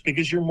yours,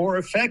 because you're more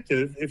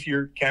effective if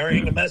you're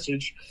carrying a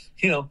message,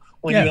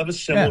 when you have a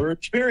similar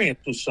experience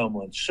with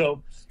someone.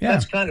 So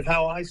that's kind of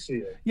how I see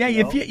it. Yeah,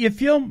 you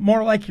feel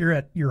more like you're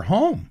at your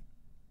home.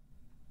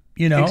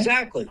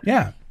 Exactly.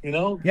 Yeah.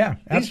 Yeah,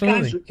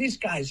 absolutely. These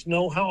guys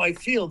know how I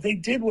feel. They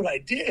did what I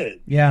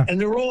did. Yeah.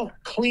 And they're all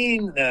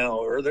clean now,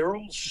 or they're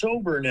all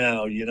sober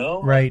now,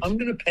 Right. I'm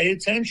going to pay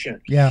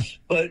attention. Yeah.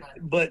 But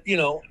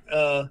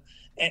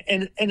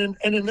and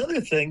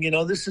another thing,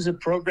 this is a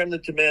program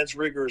that demands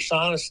rigorous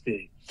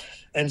honesty.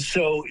 And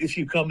so if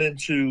you come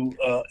into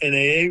an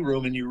AA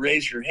room and you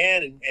raise your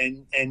hand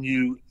and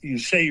you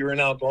say you're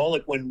an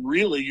alcoholic when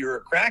really you're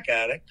a crack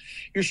addict,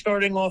 you're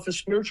starting off a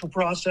spiritual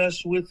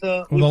process with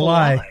a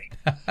lie.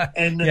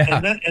 And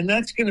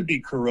that's going to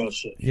be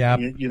corrosive. Yeah.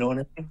 You know what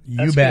I mean? You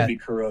that's bet. going to be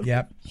corrosive.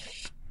 Yep.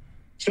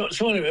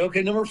 So anyway,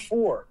 okay, number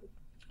 4.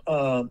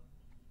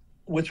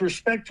 With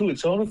respect to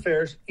its own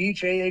affairs,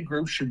 each AA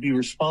group should be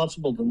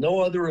responsible to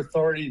no other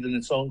authority than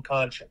its own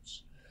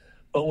conscience.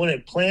 But when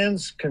its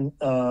plans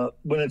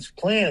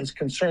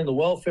concern the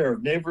welfare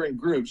of neighboring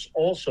groups,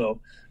 also,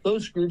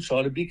 those groups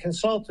ought to be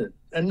consulted.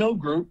 And no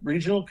group,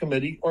 regional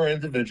committee, or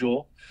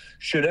individual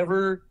should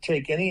ever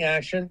take any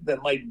action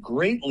that might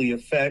greatly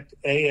affect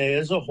AA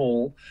as a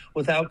whole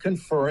without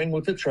conferring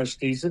with the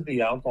trustees of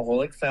the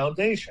Alcoholic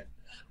Foundation,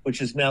 which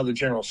is now the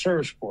General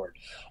Service Board.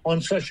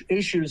 On such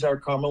issues, our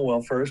common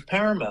welfare is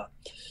paramount.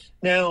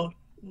 Now,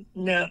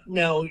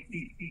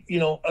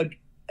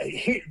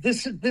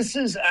 this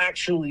is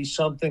actually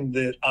something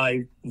that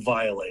I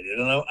violated,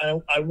 and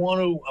I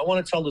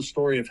want to tell the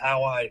story of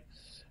how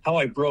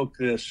I broke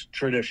this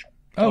tradition.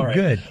 Oh, right.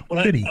 Good. When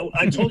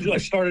I told you I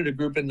started a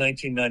group in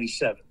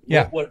 1997.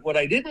 Yeah. What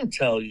I didn't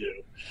tell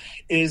you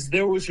is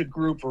there was a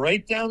group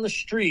right down the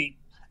street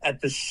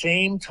at the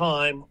same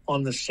time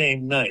on the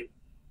same night.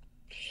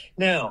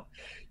 Now,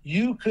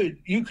 you could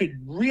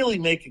really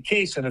make a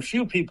case, and a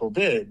few people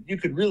did. You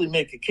could really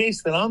make a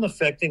case that I'm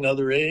affecting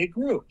other AA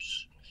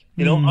groups.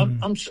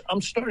 I'm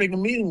starting a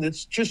meeting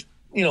that's just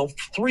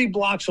 3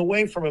 blocks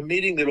away from a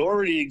meeting that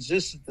already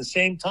exists at the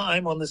same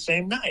time on the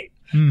same night.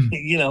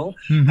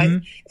 Mm-hmm.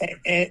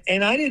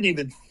 And I didn't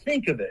even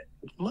think of it.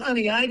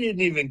 Monty, I didn't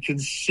even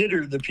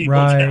consider the people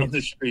Right. down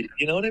the street.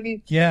 You know what I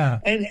mean? Yeah.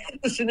 And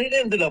listen, it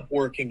ended up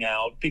working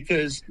out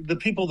because the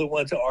people that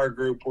went to our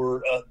group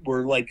were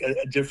like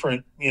a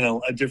different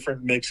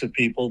mix of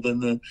people than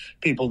the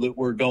people that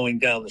were going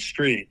down the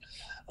street.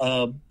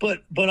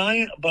 But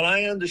I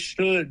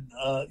understood,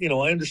 I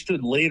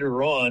understood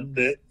later on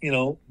that,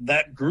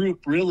 that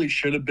group really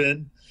should have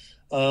been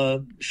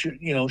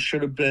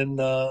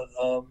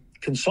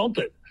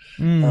consulted.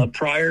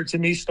 Prior to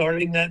me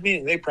starting that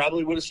meeting. They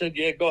probably would have said,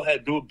 yeah, go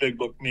ahead, do a big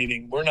book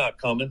meeting. We're not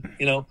coming,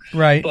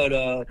 Right.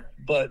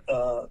 But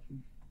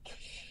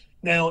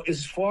now,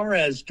 as far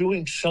as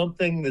doing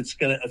something that's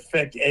going to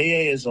affect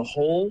AA as a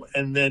whole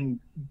and then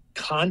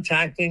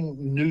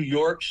contacting New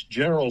York's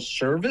General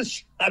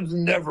Service, I've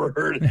never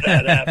heard of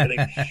that happening.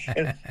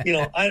 And,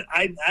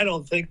 I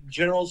don't think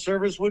General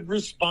Service would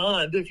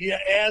respond if you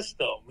asked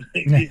them.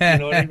 You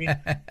know what I mean?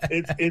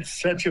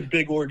 It's such a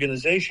big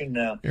organization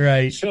now.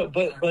 Right. So,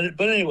 but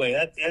anyway,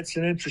 that's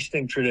an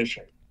interesting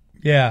tradition.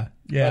 Yeah.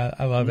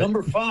 I love it.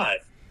 Number 5.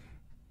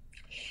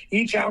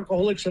 Each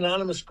Alcoholics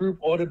Anonymous group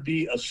ought to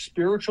be a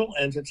spiritual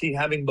entity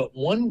having but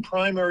one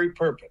primary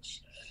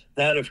purpose,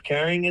 that of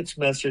carrying its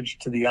message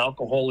to the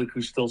alcoholic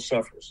who still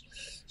suffers.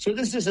 So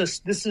this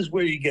is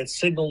where you get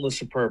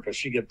signalness of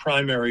purpose. You get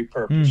primary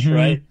purpose,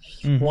 right?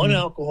 Mm-hmm. One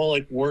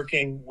alcoholic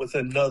working with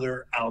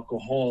another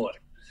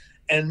alcoholic.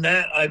 And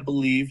that, I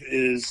believe,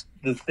 is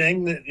the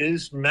thing that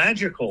is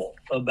magical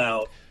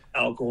about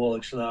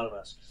Alcoholics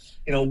Anonymous.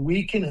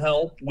 We can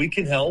help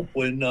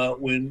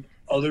when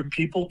other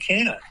people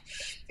can't.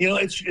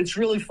 It's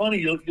really funny.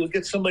 You'll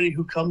get somebody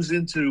who comes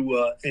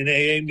into an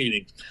AA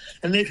meeting,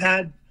 and they've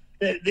had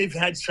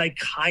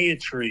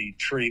psychiatry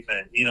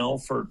treatment,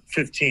 for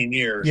 15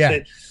 years. Yeah.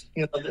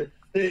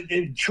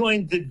 They've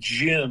joined the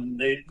gym.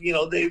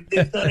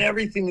 They've done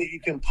everything that you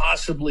can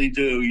possibly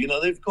do.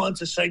 They've gone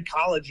to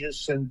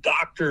psychologists and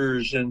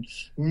doctors and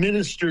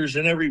ministers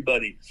and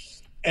everybody.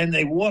 And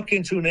they walk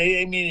into an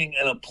AA meeting,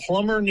 and a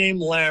plumber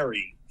named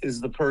Larry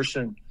is the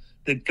person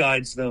that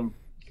guides them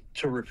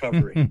to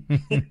recovery.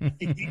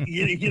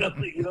 you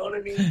know what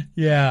I mean?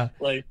 Yeah.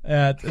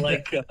 That's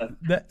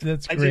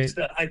great.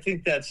 I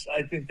think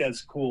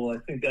that's cool. I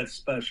think that's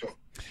special.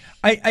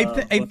 I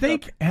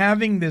think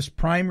having this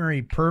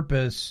primary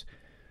purpose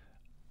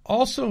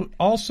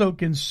also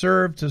can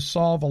serve to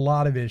solve a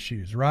lot of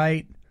issues,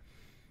 right?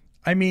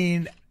 I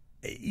mean,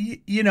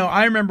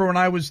 I remember when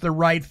I was the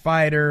right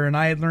fighter and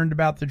I had learned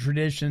about the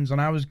traditions, and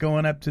I was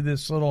going up to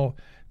this little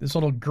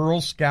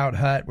Girl Scout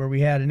hut where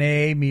we had an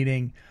AA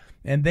meeting,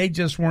 and they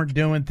just weren't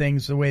doing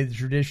things the way the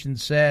tradition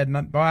said.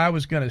 And I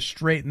was going to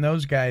straighten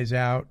those guys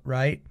out,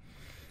 right?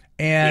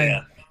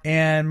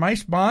 And my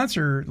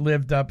sponsor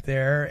lived up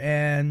there,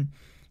 and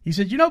he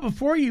said,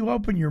 before you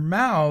open your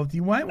mouth,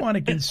 you might want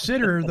to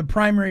consider the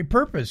primary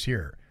purpose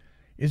here.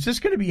 Is this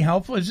going to be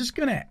helpful? Is this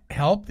going to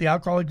help the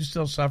alcoholic who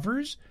still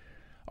suffers?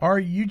 Or are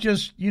you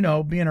just,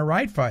 being a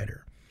right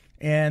fighter?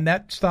 And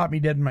that stopped me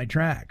dead in my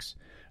tracks.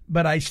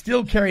 But I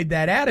still carried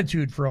that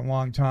attitude for a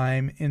long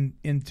time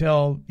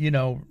until,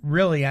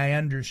 really I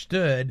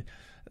understood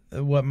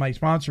what my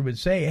sponsor would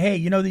say. Hey,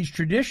 these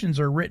traditions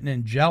are written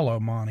in jello,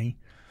 Monty,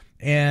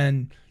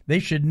 and they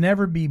should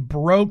never be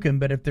broken.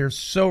 But if they're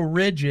so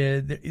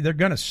rigid, they're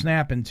going to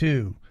snap in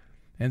two.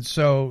 And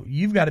so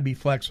you've got to be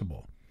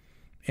flexible.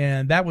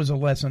 And that was a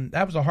lesson.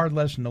 That was a hard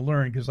lesson to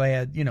learn because I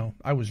had,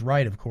 I was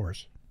right, of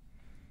course.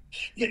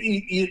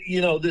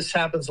 This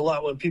happens a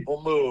lot when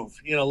people move.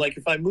 Like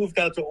if I moved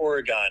out to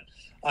Oregon,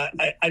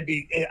 I'd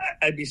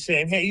be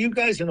saying, hey, you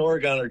guys in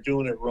Oregon are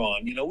doing it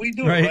wrong. We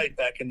do it right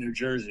back in New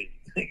Jersey.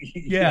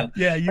 You that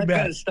bet. Kind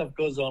of stuff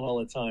goes on all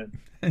the time.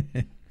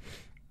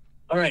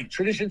 All right,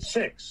 tradition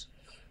 6.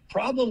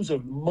 Problems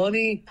of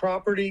money,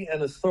 property,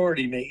 and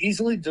authority may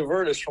easily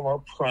divert us from our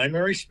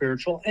primary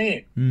spiritual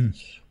aim.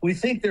 We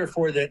think,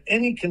 therefore, that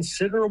any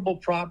considerable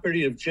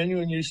property of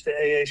genuine use to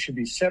AA should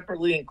be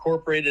separately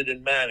incorporated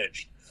and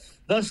managed,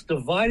 thus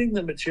dividing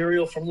the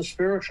material from the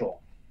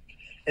spiritual.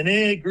 An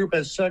AA group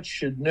as such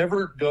should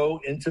never go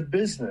into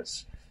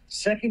business.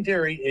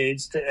 Secondary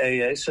aids to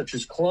AA, such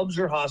as clubs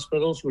or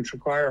hospitals, which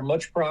require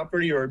much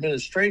property or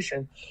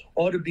administration,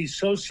 ought to be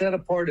so set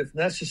apart, if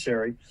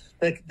necessary,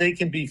 that they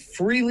can be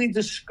freely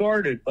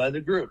discarded by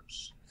the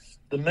groups.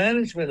 The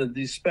management of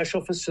these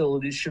special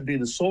facilities should be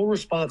the sole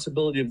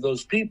responsibility of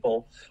those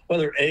people,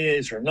 whether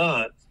AAs or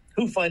not,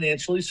 who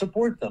financially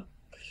support them.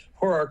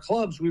 For our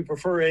clubs, we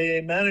prefer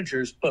AA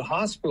managers, but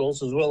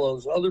hospitals, as well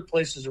as other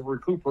places of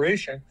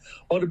recuperation,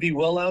 ought to be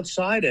well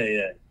outside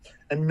AA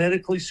and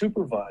medically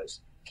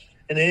supervised.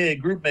 An AA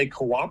group may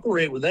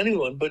cooperate with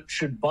anyone, but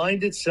should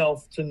bind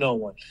itself to no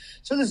one.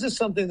 So this is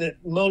something that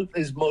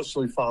is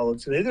mostly followed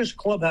today. There's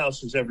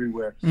clubhouses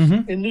everywhere.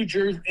 In New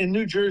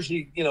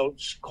Jersey,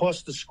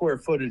 cost of square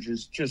footage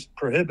is just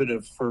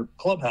prohibitive for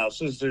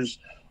clubhouses. There's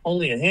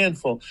only a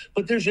handful,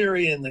 but there's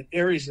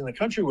areas in the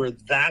country where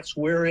that's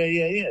where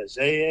AA is.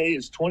 AA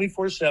is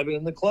 24/7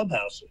 in the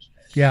clubhouses.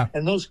 Yeah,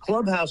 and those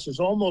clubhouses,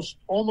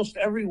 almost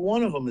every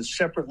one of them is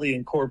separately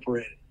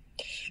incorporated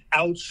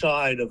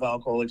outside of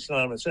Alcoholics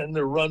Anonymous, and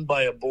they're run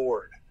by a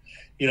board,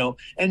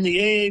 and the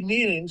AA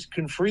meetings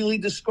can freely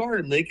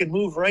discard them. They can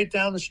move right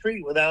down the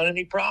street without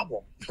any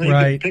problem. They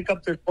can pick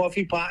up their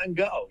coffee pot and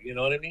go. You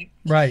know what I mean?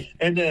 Right.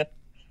 And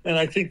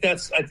I think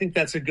that's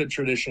a good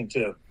tradition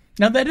too.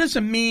 Now that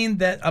doesn't mean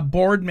that a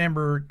board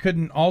member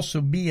couldn't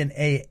also be an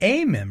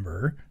AA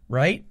member,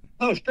 right?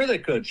 Oh, sure they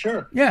could.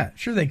 Sure. Yeah,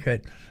 sure they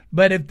could.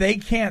 But if they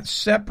can't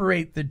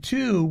separate the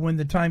two when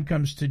the time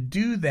comes to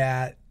do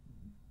that,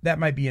 that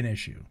might be an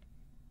issue.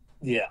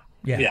 Yeah.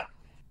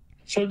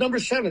 So number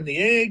 7, the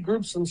AA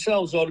groups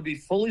themselves ought to be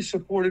fully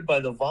supported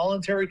by the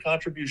voluntary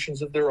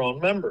contributions of their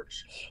own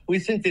members. We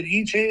think that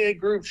each AA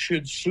group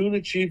should soon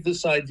achieve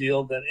this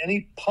ideal, that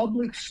any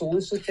public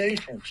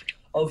solicitation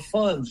of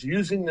funds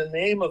using the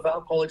name of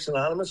Alcoholics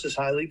Anonymous is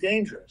highly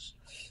dangerous.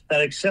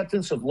 That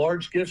acceptance of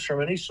large gifts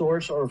from any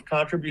source or of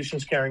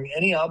contributions carrying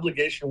any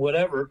obligation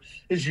whatever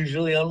is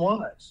usually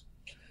unwise.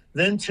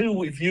 Then, too,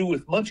 we view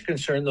with much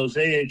concern those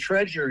AA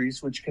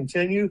treasuries which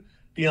continue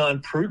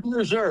beyond prudent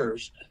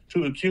reserves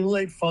to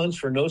accumulate funds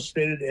for no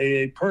stated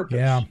AA purpose.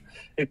 Yeah.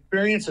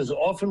 Experience has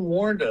often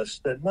warned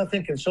us that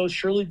nothing can so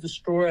surely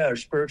destroy our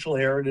spiritual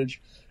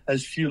heritage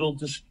as feudal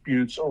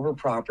disputes over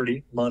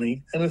property,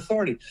 money, and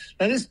authority.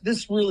 Now,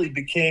 this really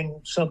became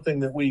something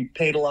that we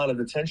paid a lot of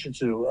attention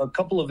to. A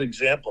couple of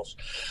examples.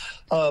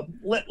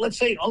 Let's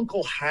say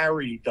Uncle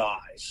Harry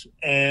dies,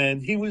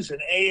 and he was an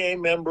AA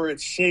member. It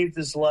saved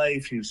his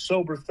life. He was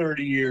sober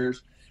 30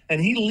 years,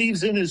 and he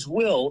leaves in his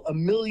will $1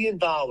 million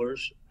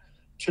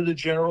to the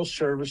General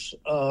Service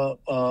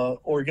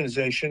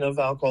organization of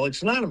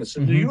Alcoholics Anonymous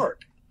in New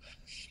York.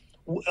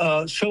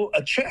 So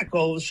a check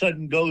all of a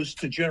sudden goes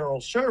to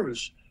General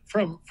Service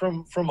from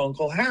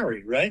Uncle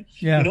Harry, right?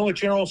 Yeah. You know what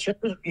General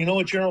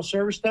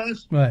Service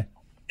does? Right.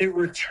 It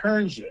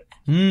returns it.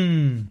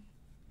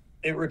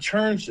 It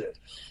returns it.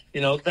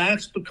 You know,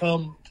 that's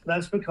become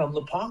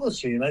the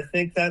policy, and I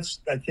think that's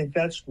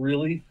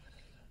really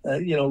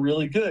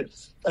really good.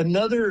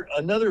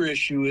 Another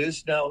issue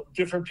is, now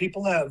different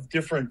people have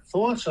different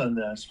thoughts on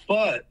this,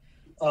 but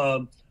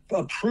a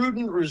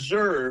prudent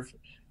reserve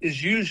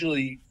is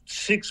usually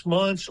 6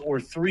 months or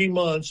 3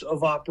 months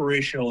of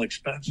operational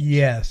expenses.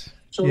 Yes.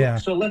 So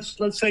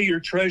let's say your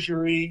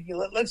treasury,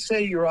 let's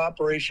say your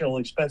operational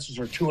expenses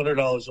are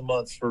 $200 a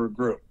month for a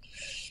group.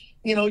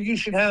 You know, you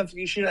should have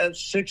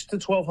 $600 to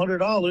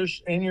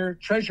 $1,200 in your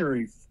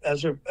treasury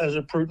as a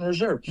prudent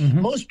reserve.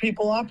 Most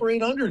people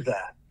operate under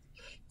that.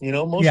 You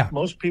know,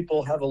 most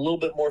people have a little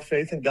bit more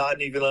faith in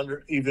God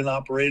and even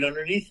operate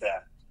underneath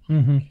that.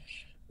 You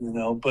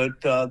know,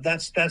 but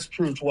that's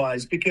proved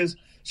wise, because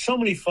so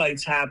many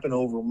fights happen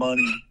over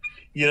money.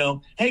 You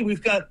know, hey,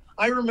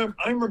 I remember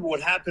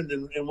what happened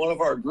in one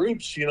of our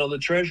groups. You know, the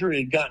treasury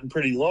had gotten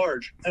pretty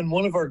large, and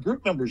one of our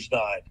group members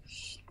died.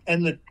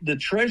 And the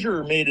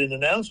treasurer made an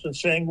announcement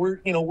saying, we're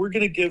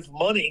going to give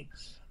money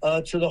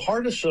to the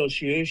Heart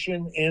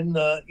Association in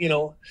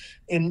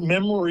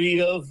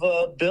memory of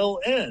Bill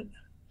N.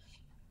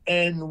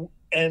 And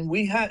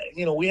we had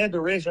to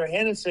raise our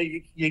hand and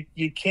say,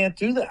 you can't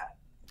do that.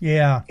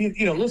 Yeah.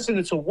 Listen,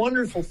 it's a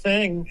wonderful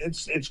thing.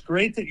 It's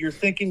great that you're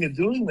thinking of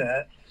doing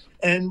that.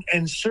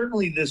 And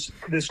certainly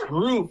this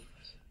group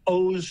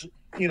owes,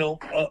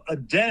 a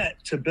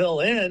debt to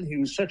Bill N. He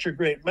was such a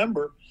great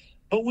member.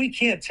 But we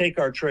can't take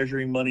our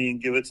treasury money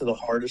and give it to the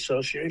Heart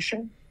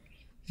Association.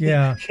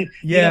 Yeah,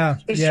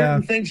 there's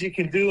certain things you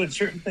can do and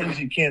certain things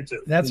you can't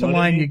do. That's a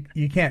line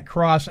you can't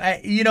cross.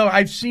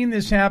 I've seen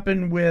this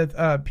happen with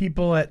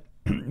people at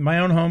my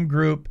own home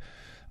group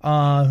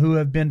who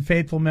have been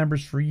faithful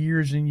members for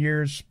years and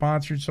years,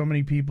 sponsored so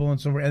many people and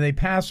so forth, and they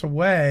pass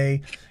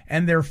away,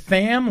 and their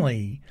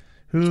family,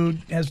 who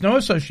has no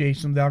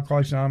association with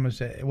Alcoholics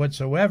Anonymous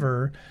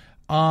whatsoever,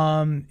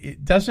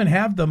 it doesn't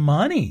have the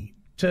money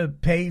to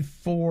pay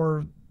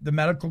for the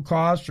medical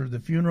costs or the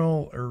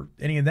funeral or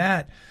any of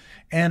that.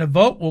 And a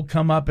vote will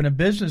come up in a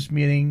business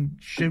meeting.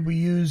 Should we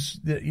use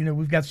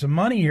we've got some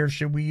money here.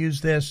 Should we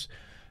use this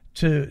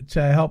to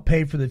help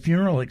pay for the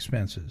funeral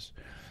expenses?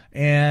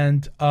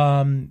 And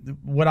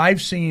what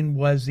I've seen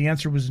was the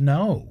answer was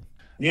no.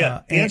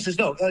 Yeah, the answer is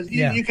no.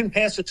 You can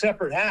pass a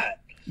separate hat.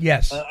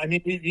 Yes.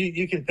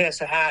 You can pass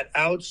a hat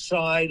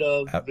outside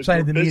of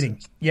the meeting.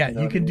 Yeah,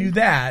 you can do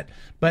that.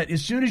 But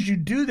as soon as you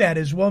do that,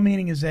 as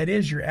well-meaning as that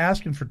is, you're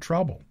asking for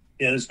trouble.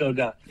 Yeah, there's no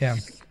doubt. Yeah.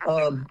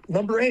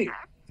 Number 8,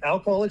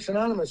 Alcoholics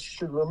Anonymous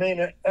should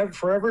remain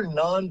forever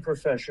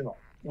non-professional.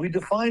 We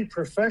define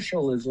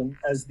professionalism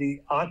as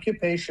the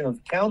occupation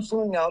of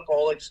counseling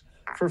alcoholics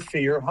for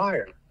fee or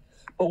hire.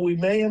 But we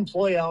may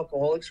employ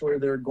alcoholics where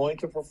they're going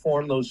to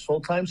perform those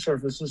full-time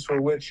services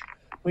for which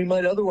we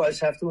might otherwise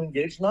have to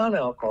engage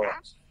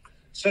non-alcoholics.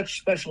 Such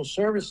special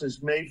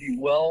services may be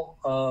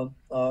well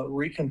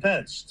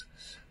recompensed,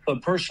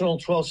 but personal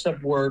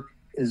 12-step work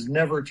is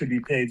never to be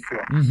paid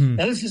for.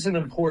 Now, this is an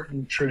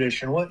important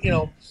tradition.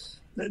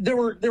 There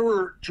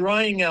were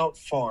drying out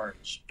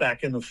farms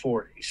back in the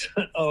 40s,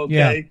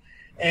 okay,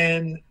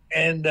 and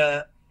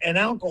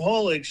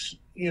alcoholics,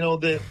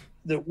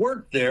 that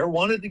worked there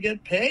wanted to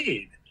get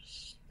paid.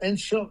 And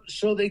so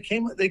they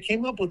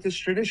came up with this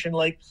tradition,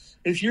 like,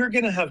 if you're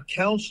going to have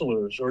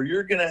counselors or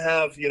you're going to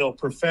have,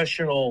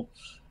 professional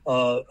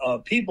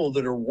people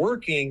that are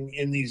working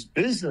in these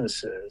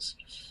businesses,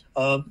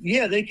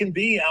 they can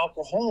be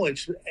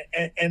alcoholics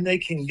and they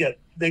can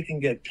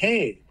get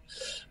paid.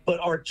 But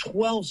our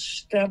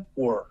 12-step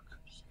work,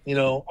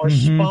 our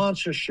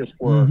sponsorship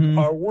work,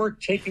 our work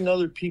taking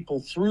other people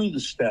through the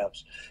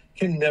steps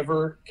can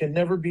never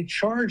be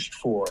charged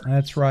for.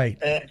 That's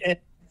right.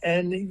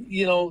 And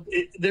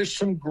there's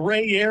some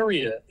gray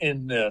area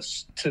in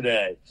this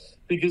today,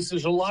 because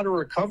there's a lot of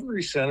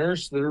recovery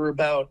centers that are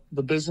about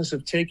the business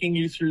of taking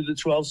you through the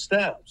 12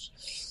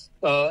 steps.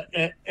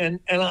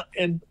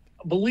 And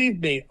believe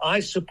me, I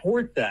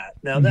support that.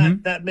 Now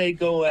that may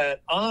go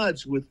at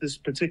odds with this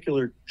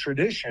particular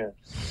tradition,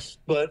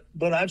 but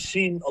I've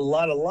seen a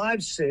lot of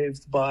lives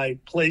saved by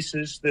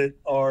places that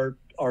are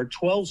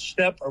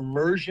 12-step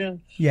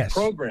immersion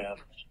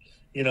programs.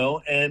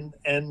 And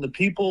the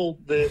people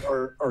that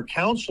are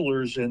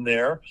counselors in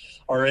there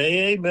are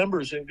AA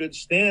members in good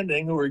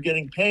standing who are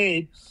getting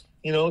paid,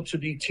 to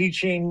be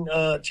teaching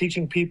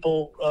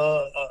people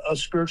a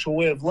spiritual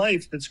way of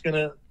life that's going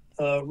to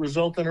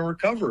result in a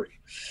recovery.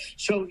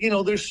 So,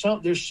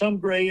 there's some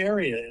gray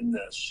area in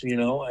this,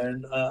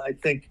 and I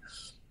think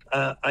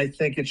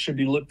it should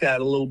be looked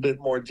at a little bit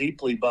more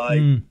deeply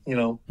by,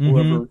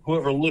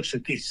 whoever looks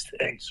at these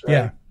things. Right?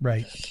 Yeah,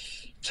 right.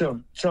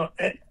 So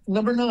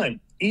number 9.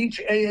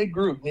 Each AA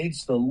group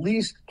needs the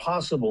least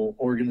possible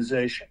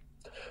organization.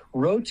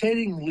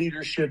 Rotating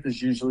leadership is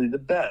usually the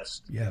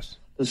best. Yes.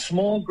 The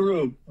small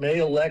group may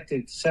elect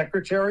a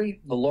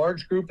secretary, the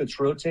large group its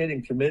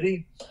rotating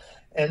committee,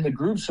 and the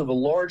groups of a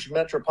large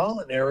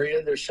metropolitan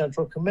area their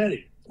central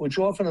committee, which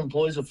often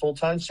employs a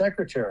full-time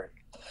secretary.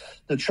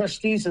 The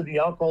trustees of the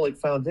Alcoholic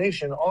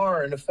Foundation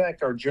are, in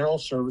effect, our General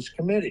Service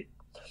Committee.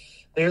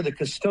 They are the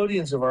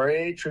custodians of our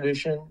AA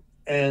tradition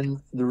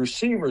and the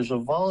receivers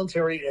of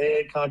voluntary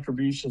AA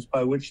contributions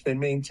by which they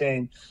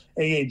maintain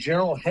AA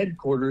General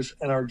Headquarters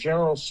and our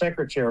General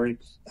Secretary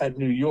at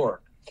New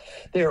York.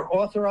 They are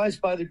authorized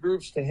by the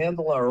groups to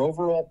handle our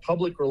overall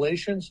public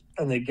relations,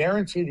 and they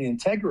guarantee the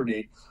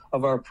integrity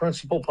of our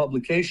principal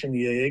publication,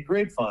 the AA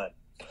Grapevine.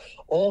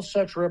 All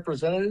such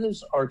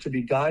representatives are to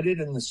be guided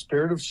in the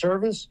spirit of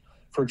service,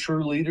 for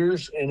true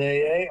leaders in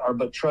AA are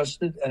but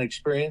trusted and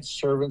experienced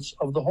servants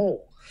of the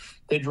whole.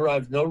 They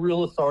derive no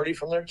real authority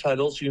from their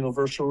titles.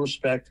 Universal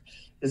respect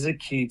is a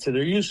key to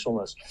their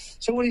usefulness.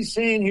 So what he's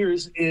saying here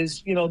is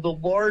the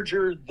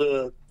larger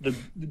the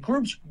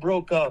groups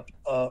broke up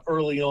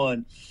early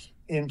on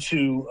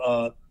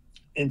into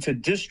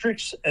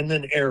districts and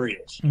then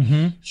areas.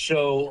 Mm-hmm.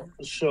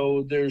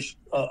 So there's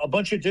a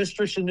bunch of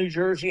districts in New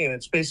Jersey, and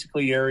it's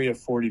basically Area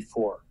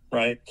 44,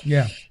 right?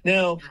 Yeah.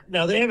 Now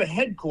they have a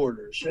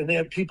headquarters, and they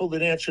have people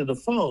that answer the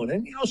phone,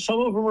 and some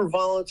of them are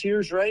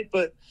volunteers, right?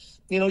 But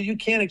you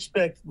can't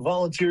expect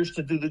volunteers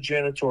to do the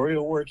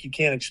janitorial work. You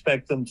can't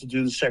expect them to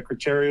do the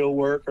secretarial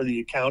work or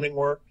the accounting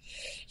work.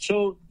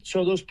 So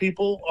those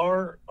people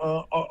are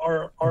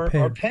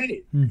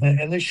paid, mm-hmm.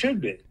 and they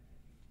should be.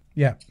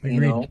 Yeah,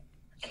 agreed.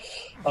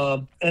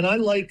 And I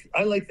like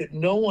that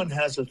no one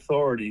has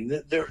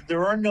authority.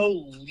 There are no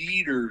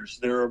leaders.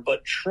 There are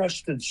but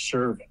trusted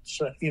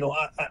servants.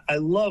 I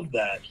love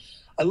that.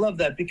 I love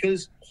that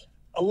because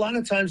a lot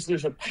of times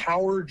there's a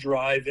power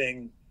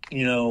driving,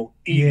 ego.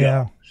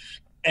 Yeah.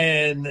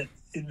 And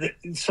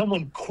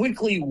someone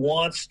quickly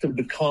wants to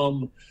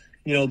become,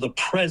 the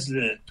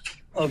president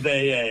of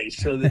AA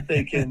so that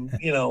they can,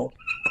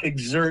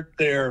 exert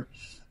their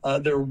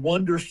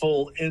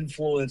wonderful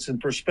influence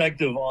and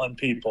perspective on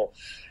people.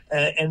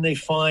 And they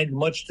find,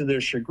 much to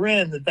their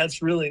chagrin, that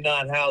that's really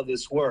not how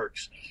this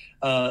works.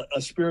 A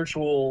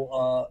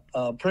spiritual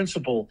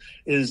principle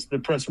is the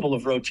principle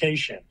of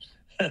rotation.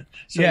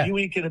 So you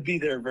ain't going to be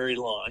there very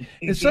long.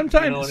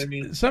 Sometimes, you know what I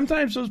mean?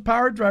 Sometimes those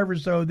power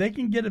drivers, though, they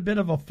can get a bit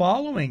of a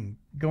following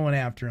going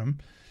after them,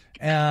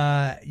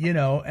 and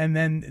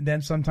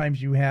then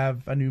sometimes you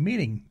have a new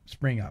meeting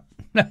spring up.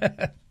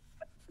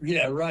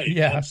 Yeah, right.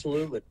 Yeah,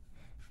 absolutely.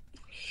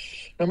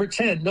 Number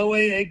 10, no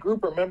AA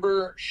group or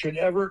member should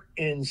ever,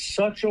 in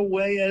such a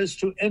way as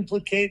to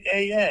implicate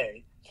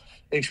AA,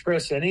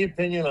 express any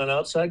opinion on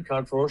outside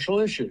controversial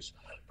issues,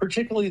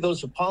 particularly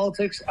those of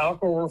politics,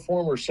 alcohol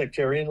reform, or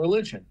sectarian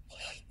religion.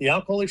 The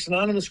Alcoholics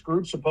Anonymous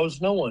groups oppose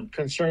no one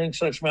concerning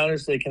such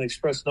matters. They can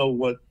express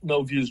no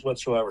views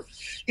whatsoever.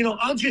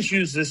 I'll just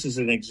use this as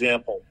an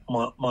example,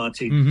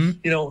 Monty.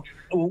 Mm-hmm.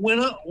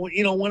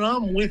 When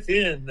I'm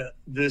within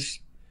this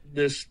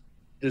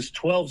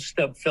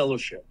 12-step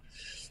fellowship,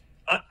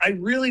 I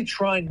really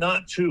try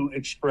not to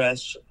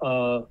express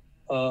a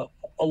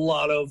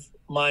lot of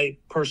my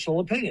personal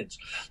opinions.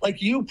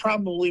 Like, you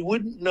probably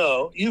wouldn't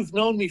know. You've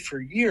known me for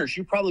years.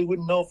 You probably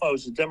wouldn't know if I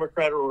was a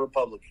Democrat or a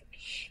Republican.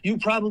 You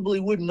probably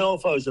wouldn't know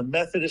if I was a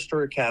Methodist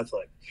or a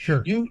Catholic.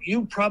 Sure.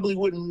 You probably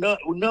wouldn't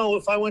know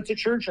if I went to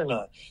church or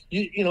not.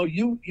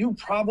 You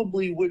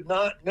probably would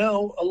not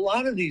know a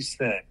lot of these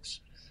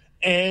things,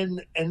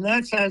 and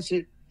that's as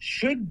it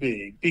should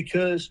be,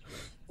 because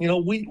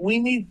we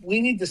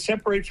need to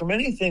separate from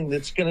anything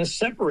that's going to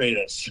separate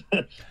us.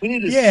 We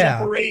need to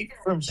separate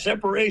from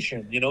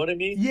separation. You know what I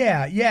mean?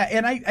 Yeah.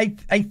 And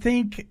I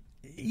think,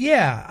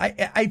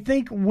 I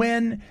think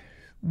when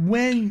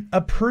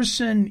a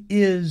person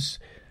is,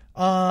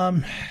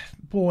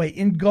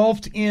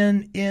 engulfed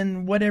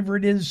in whatever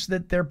it is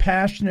that they're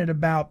passionate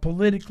about,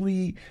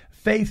 politically,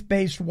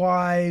 faith-based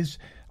wise,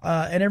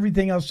 and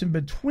everything else in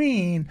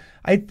between,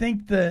 I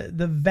think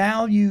the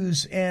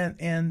values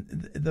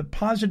and the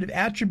positive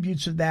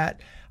attributes of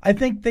that, I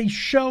think they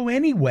show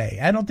anyway.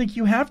 I don't think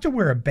you have to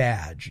wear a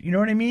badge. You know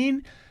what I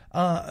mean?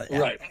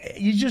 Right.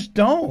 You just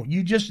don't.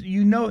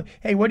 You know,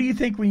 hey, what do you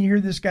think when you hear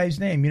this guy's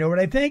name? You know what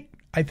I think?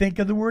 I think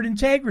of the word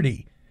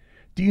integrity.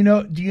 Do you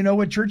know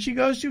what church he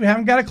goes to?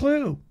 Haven't got a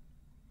clue.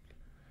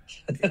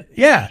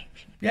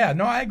 Yeah,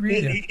 no, I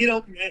agree.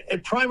 A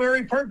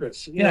primary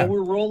purpose.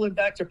 We're rolling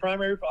back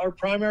to our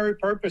primary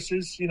purpose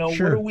is, Sure.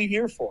 What are we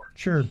here for?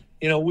 Sure.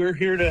 We're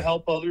here to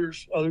help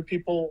other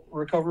people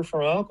recover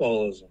from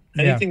alcoholism.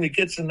 Anything that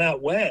gets in the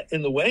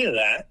way of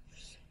that,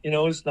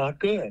 is not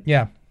good.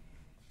 Yeah,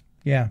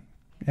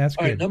 that's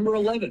good. All right, number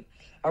 11.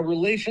 Our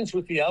relations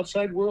with the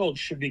outside world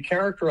should be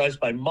characterized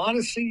by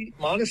modesty,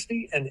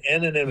 and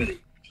anonymity.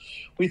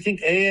 We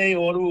think AA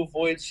ought to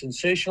avoid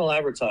sensational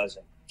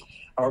advertising.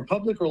 Our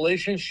public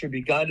relations should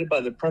be guided by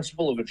the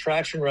principle of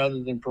attraction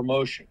rather than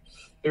promotion.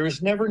 There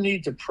is never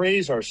need to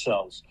praise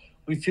ourselves.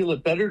 we feel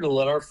it better to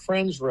let our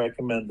friends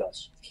recommend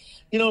us.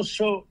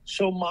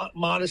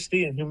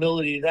 Modesty and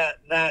humility,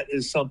 that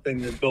is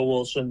something that Bill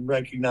Wilson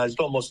recognized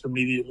almost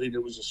immediately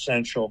that was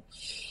essential.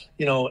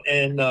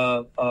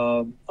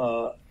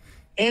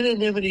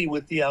 Anonymity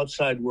with the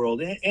outside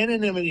world,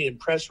 anonymity in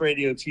press,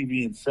 radio,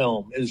 TV, and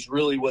film is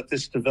really what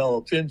this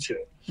developed into.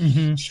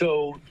 Mm-hmm.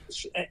 So,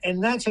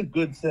 and that's a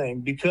good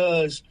thing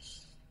because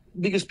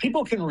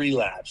people can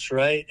relapse,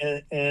 right?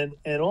 And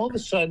all of a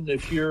sudden,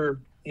 if you're,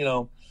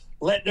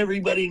 letting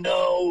everybody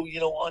know,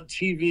 on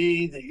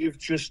TV that you've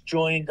just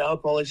joined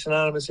Alcoholics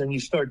Anonymous and you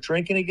start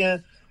drinking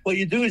again, what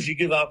you do is you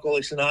give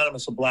Alcoholics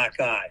Anonymous a black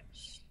eye.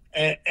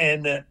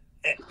 And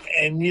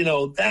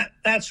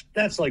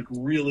that's like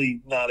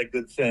really not a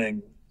good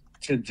thing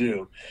to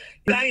do.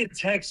 The guy in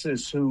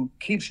Texas who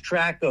keeps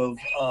track of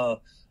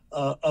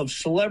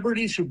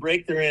celebrities who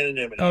break their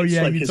anonymity. Oh yeah,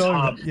 it's like his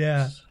hobby.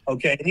 Yeah.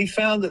 Okay, and he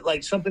found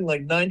that something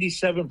like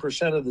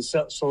 97% of the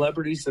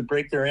celebrities that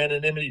break their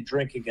anonymity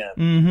drink again.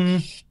 Mm-hmm.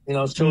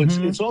 So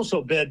it's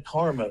also bad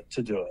karma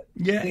to do it.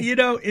 Yeah,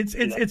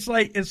 it's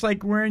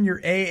like wearing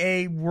your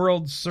AA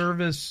World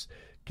Service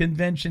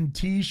Convention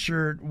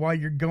T-shirt while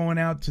you're going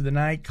out to the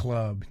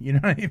nightclub. You know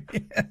what I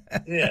mean?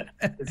 Yeah.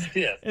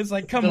 It's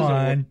like, come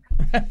on.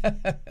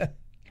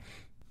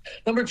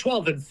 Number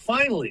 12, and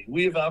finally,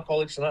 we of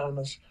Alcoholics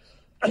Anonymous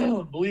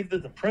believe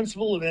that the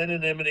principle of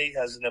anonymity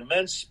has an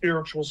immense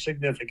spiritual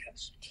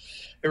significance.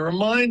 It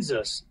reminds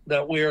us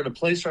that we are to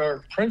place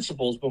our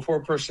principles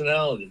before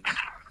personalities,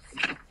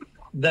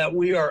 that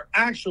we are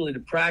actually to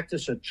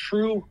practice a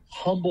true,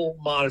 humble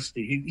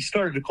modesty. He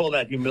started to call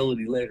that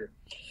humility later.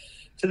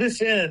 To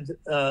this end,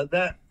 to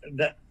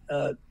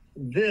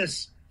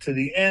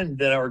the end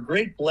that our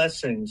great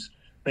blessings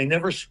may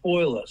never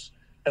spoil us,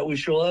 that we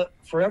shall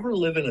forever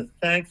live in a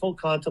thankful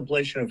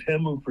contemplation of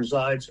Him who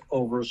presides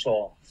over us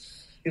all.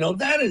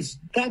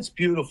 That's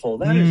beautiful.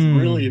 That is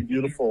really a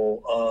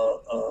beautiful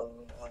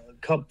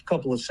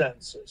couple of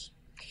sentences.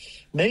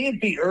 May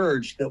it be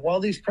urged that while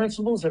these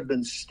principles have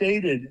been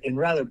stated in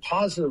rather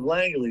positive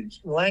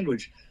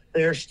language,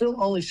 they are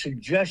still only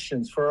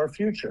suggestions for our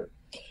future.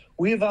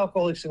 We of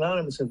Alcoholics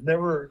Anonymous have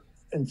never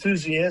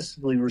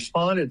enthusiastically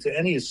responded to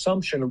any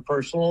assumption of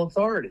personal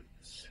authority.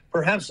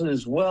 Perhaps it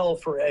is well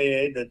for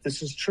AA that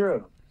this is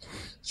true.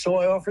 So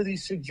I offer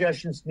these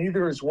suggestions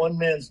neither as one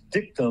man's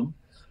dictum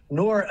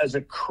nor as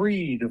a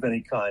creed of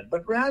any kind,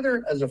 but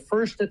rather as a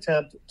first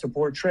attempt to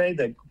portray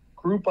that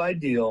group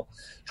ideal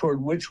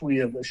toward which we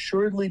have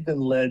assuredly been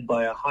led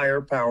by a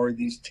higher power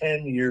these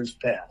 10 years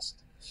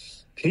past.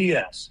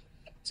 P.S.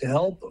 To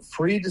help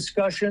free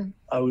discussion,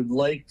 I would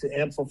like to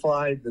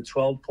amplify the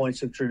 12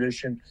 points of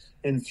tradition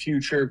in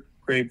future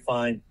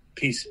Grapevine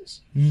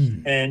pieces.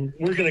 And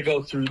we're going to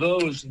go through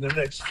those in the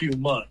next few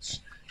months.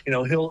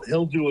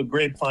 He'll do a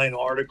Grapevine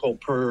article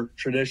per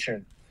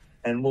tradition,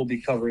 and we'll be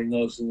covering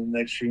those in the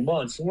next few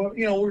months. And we're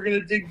going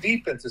to dig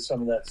deep into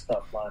some of that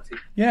stuff, Monty.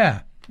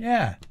 Yeah.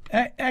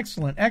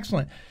 Excellent.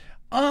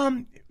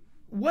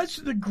 Was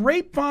the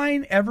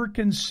Grapevine ever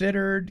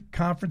considered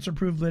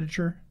conference-approved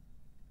literature?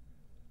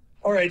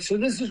 All right, so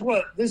this is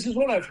what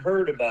I've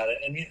heard about it,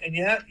 and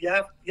you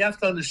have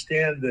to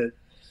understand that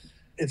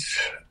it's,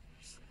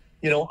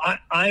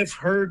 I've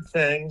heard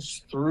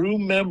things through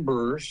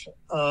members,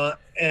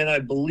 and I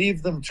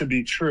believe them to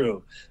be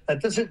true.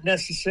 That doesn't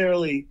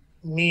necessarily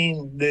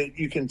mean that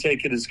you can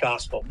take it as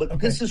gospel, but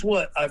This is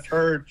what I've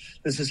heard.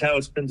 This is how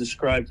it's been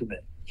described to me.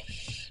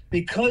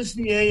 Because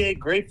the AA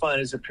Grapevine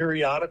is a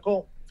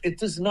periodical, it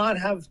does not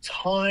have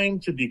time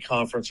to be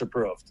conference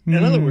approved.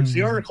 In other words,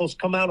 the articles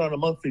come out on a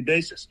monthly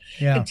basis.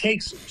 Yeah. It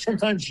takes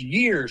sometimes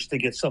years to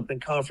get something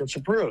conference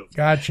approved.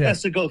 Gotcha. It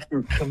has to go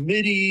through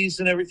committees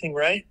and everything,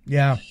 right?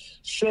 Yeah.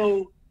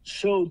 So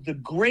the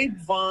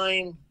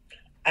Grapevine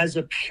as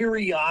a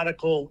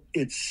periodical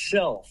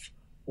itself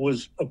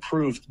was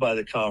approved by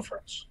the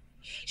conference.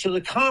 So the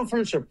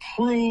conference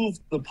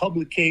approved the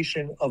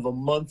publication of a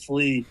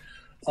monthly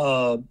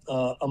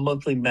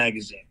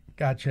magazine.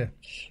 Gotcha.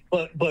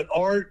 But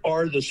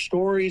are the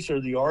stories or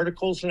the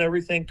articles and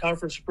everything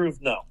conference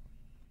approved? No.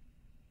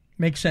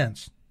 Makes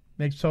sense.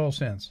 Makes total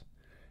sense.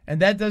 And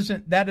that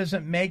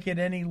doesn't make it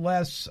any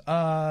less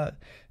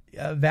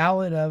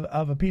valid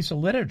of a piece of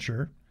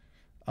literature.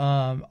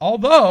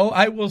 Although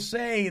I will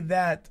say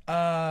that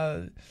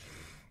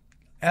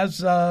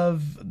as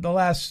of the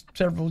last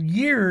several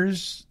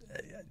years,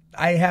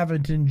 I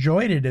haven't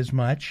enjoyed it as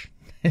much.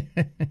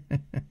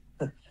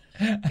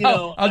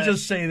 I'll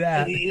just say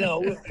that.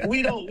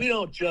 We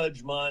don't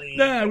judge, Monty.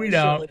 No, we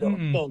don't.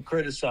 Don't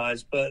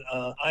criticize, but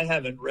I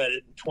haven't read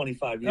it in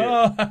 25 years.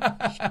 Oh.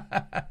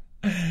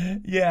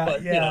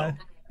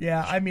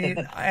 Yeah. I mean,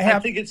 I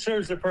think it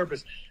serves a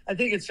purpose.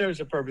 They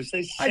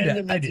send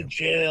them into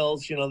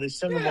jails. They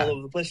send them all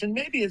over the place, and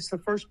maybe it's the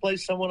first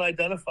place someone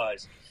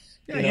identifies.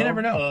 Yeah, you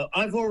never know.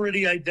 I've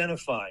already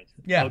identified.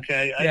 Yeah.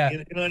 Okay. Yeah.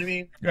 You know what I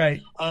mean?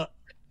 Right.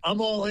 I'm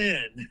all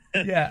in.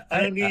 Yeah,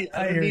 I don't need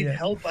you.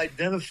 help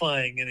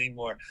identifying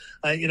anymore.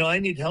 I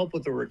need help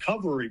with the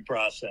recovery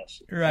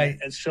process. Right.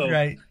 And so,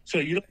 right. So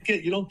you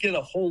don't get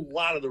a whole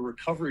lot of the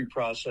recovery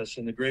process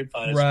in the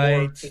Grapevine. It's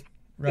right.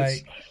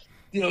 Right.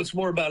 It's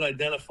more about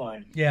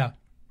identifying. Yeah.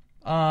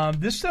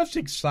 This stuff's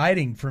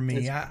exciting for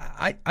me.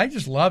 I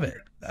just love it.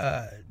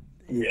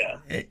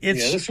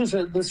 This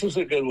was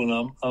a good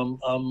one.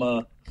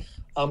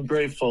 I'm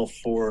grateful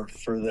for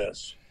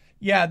this.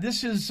 Yeah,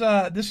 this is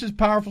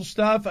powerful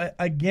stuff.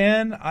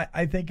 Again,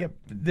 I think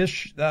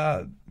this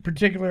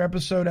particular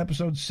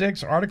episode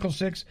 6, Article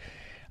 6,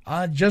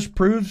 just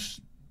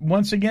proves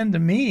once again to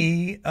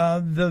me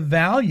the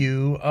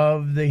value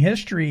of the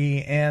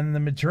history and the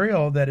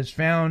material that is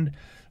found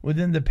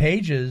within the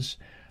pages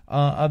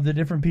of the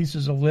different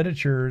pieces of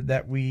literature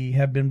that we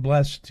have been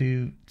blessed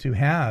to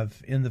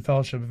have in the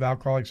Fellowship of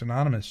Alcoholics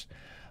Anonymous.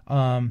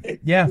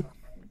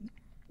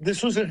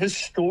 This was a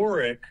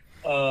historic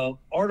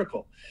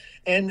article.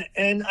 And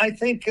I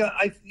think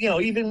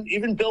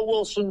even Bill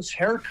Wilson's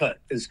haircut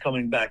is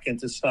coming back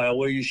into style,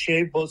 where you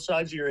shave both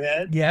sides of your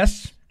head.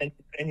 Yes, and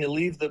you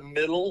leave the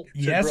middle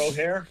to grow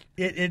hair.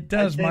 It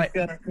does. I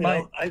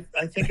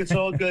think it's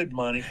all good,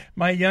 Monty.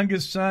 My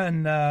youngest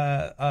son,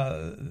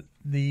 the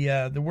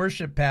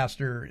worship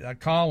pastor,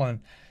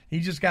 Colin,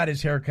 he just got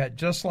his haircut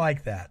just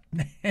like that.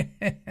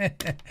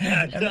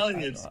 I'm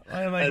telling you,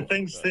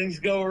 things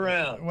go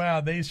around.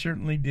 Wow, they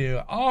certainly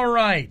do. All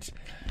right.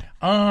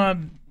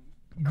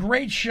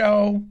 Great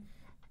show.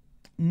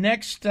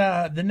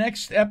 The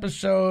next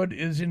episode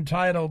is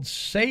entitled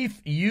Safe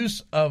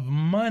Use of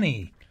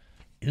Money.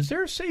 Is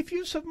there a safe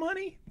use of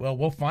money? Well,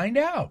 we'll find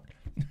out.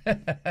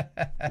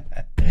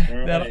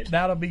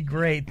 That'll be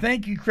great.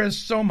 Thank you, Chris,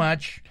 so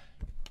much.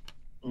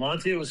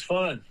 Monty, it was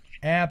fun.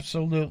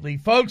 Absolutely.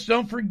 Folks,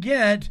 don't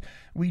forget,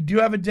 we do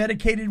have a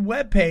dedicated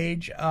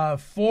webpage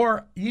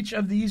for each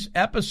of these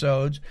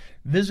episodes.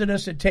 Visit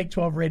us at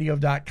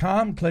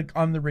take12radio.com. Click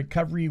on the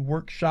Recovery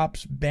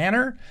Workshops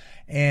banner.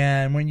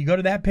 And when you go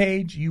to that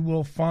page, you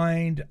will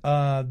find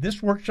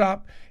this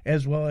workshop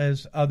as well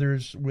as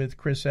others with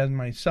Chris and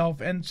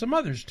myself and some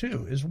others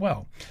too as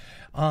well.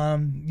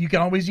 You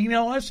can always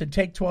email us at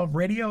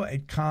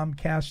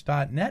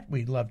take12radio@comcast.net.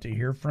 We'd love to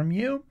hear from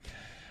you.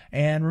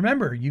 And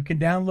remember, you can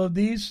download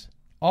these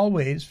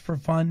always for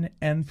fun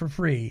and for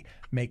free.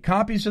 Make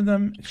copies of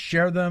them,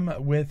 share them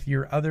with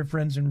your other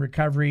friends in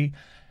recovery.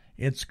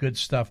 It's good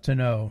stuff to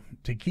know,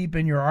 to keep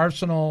in your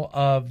arsenal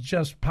of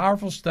just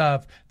powerful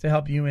stuff to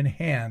help you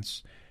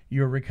enhance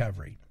your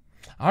recovery.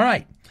 All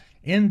right,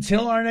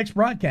 until our next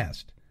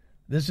broadcast,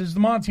 this is the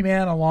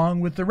Monty'man along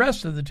with the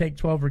rest of the Take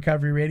 12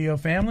 Recovery Radio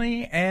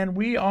family, and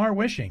we are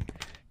wishing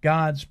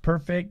God's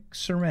perfect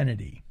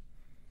serenity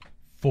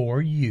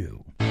for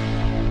you.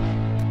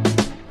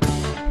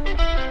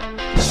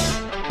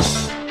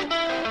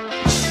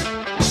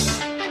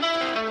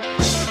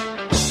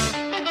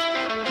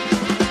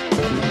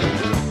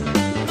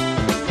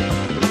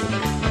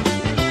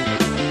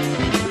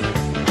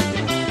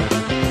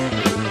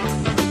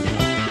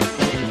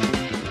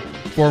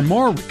 For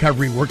more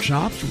recovery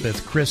workshops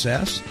with Chris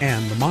S.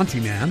 and the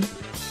Monty'man,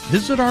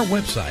 visit our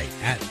website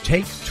at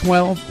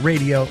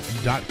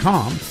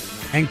take12radio.com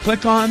and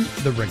click on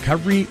the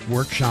Recovery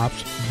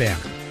Workshops banner.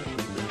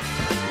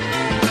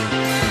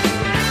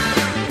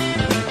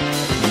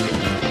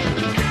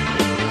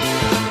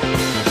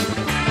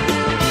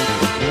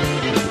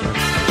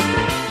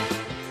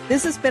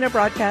 This has been a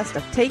broadcast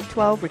of Take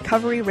 12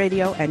 Recovery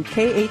Radio and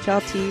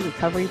KHLT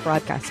Recovery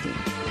Broadcasting.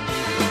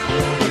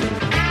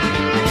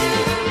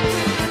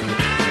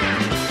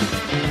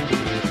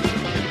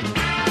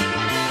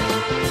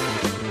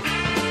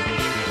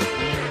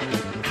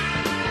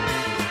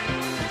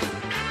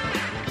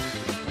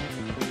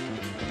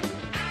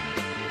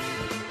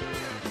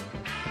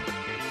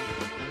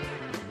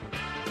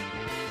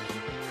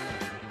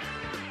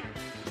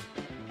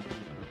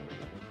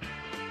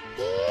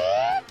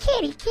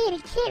 Kitty, kitty,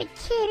 kitty,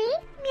 kitty.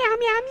 Meow,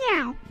 meow,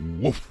 meow.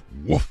 Woof,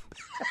 woof.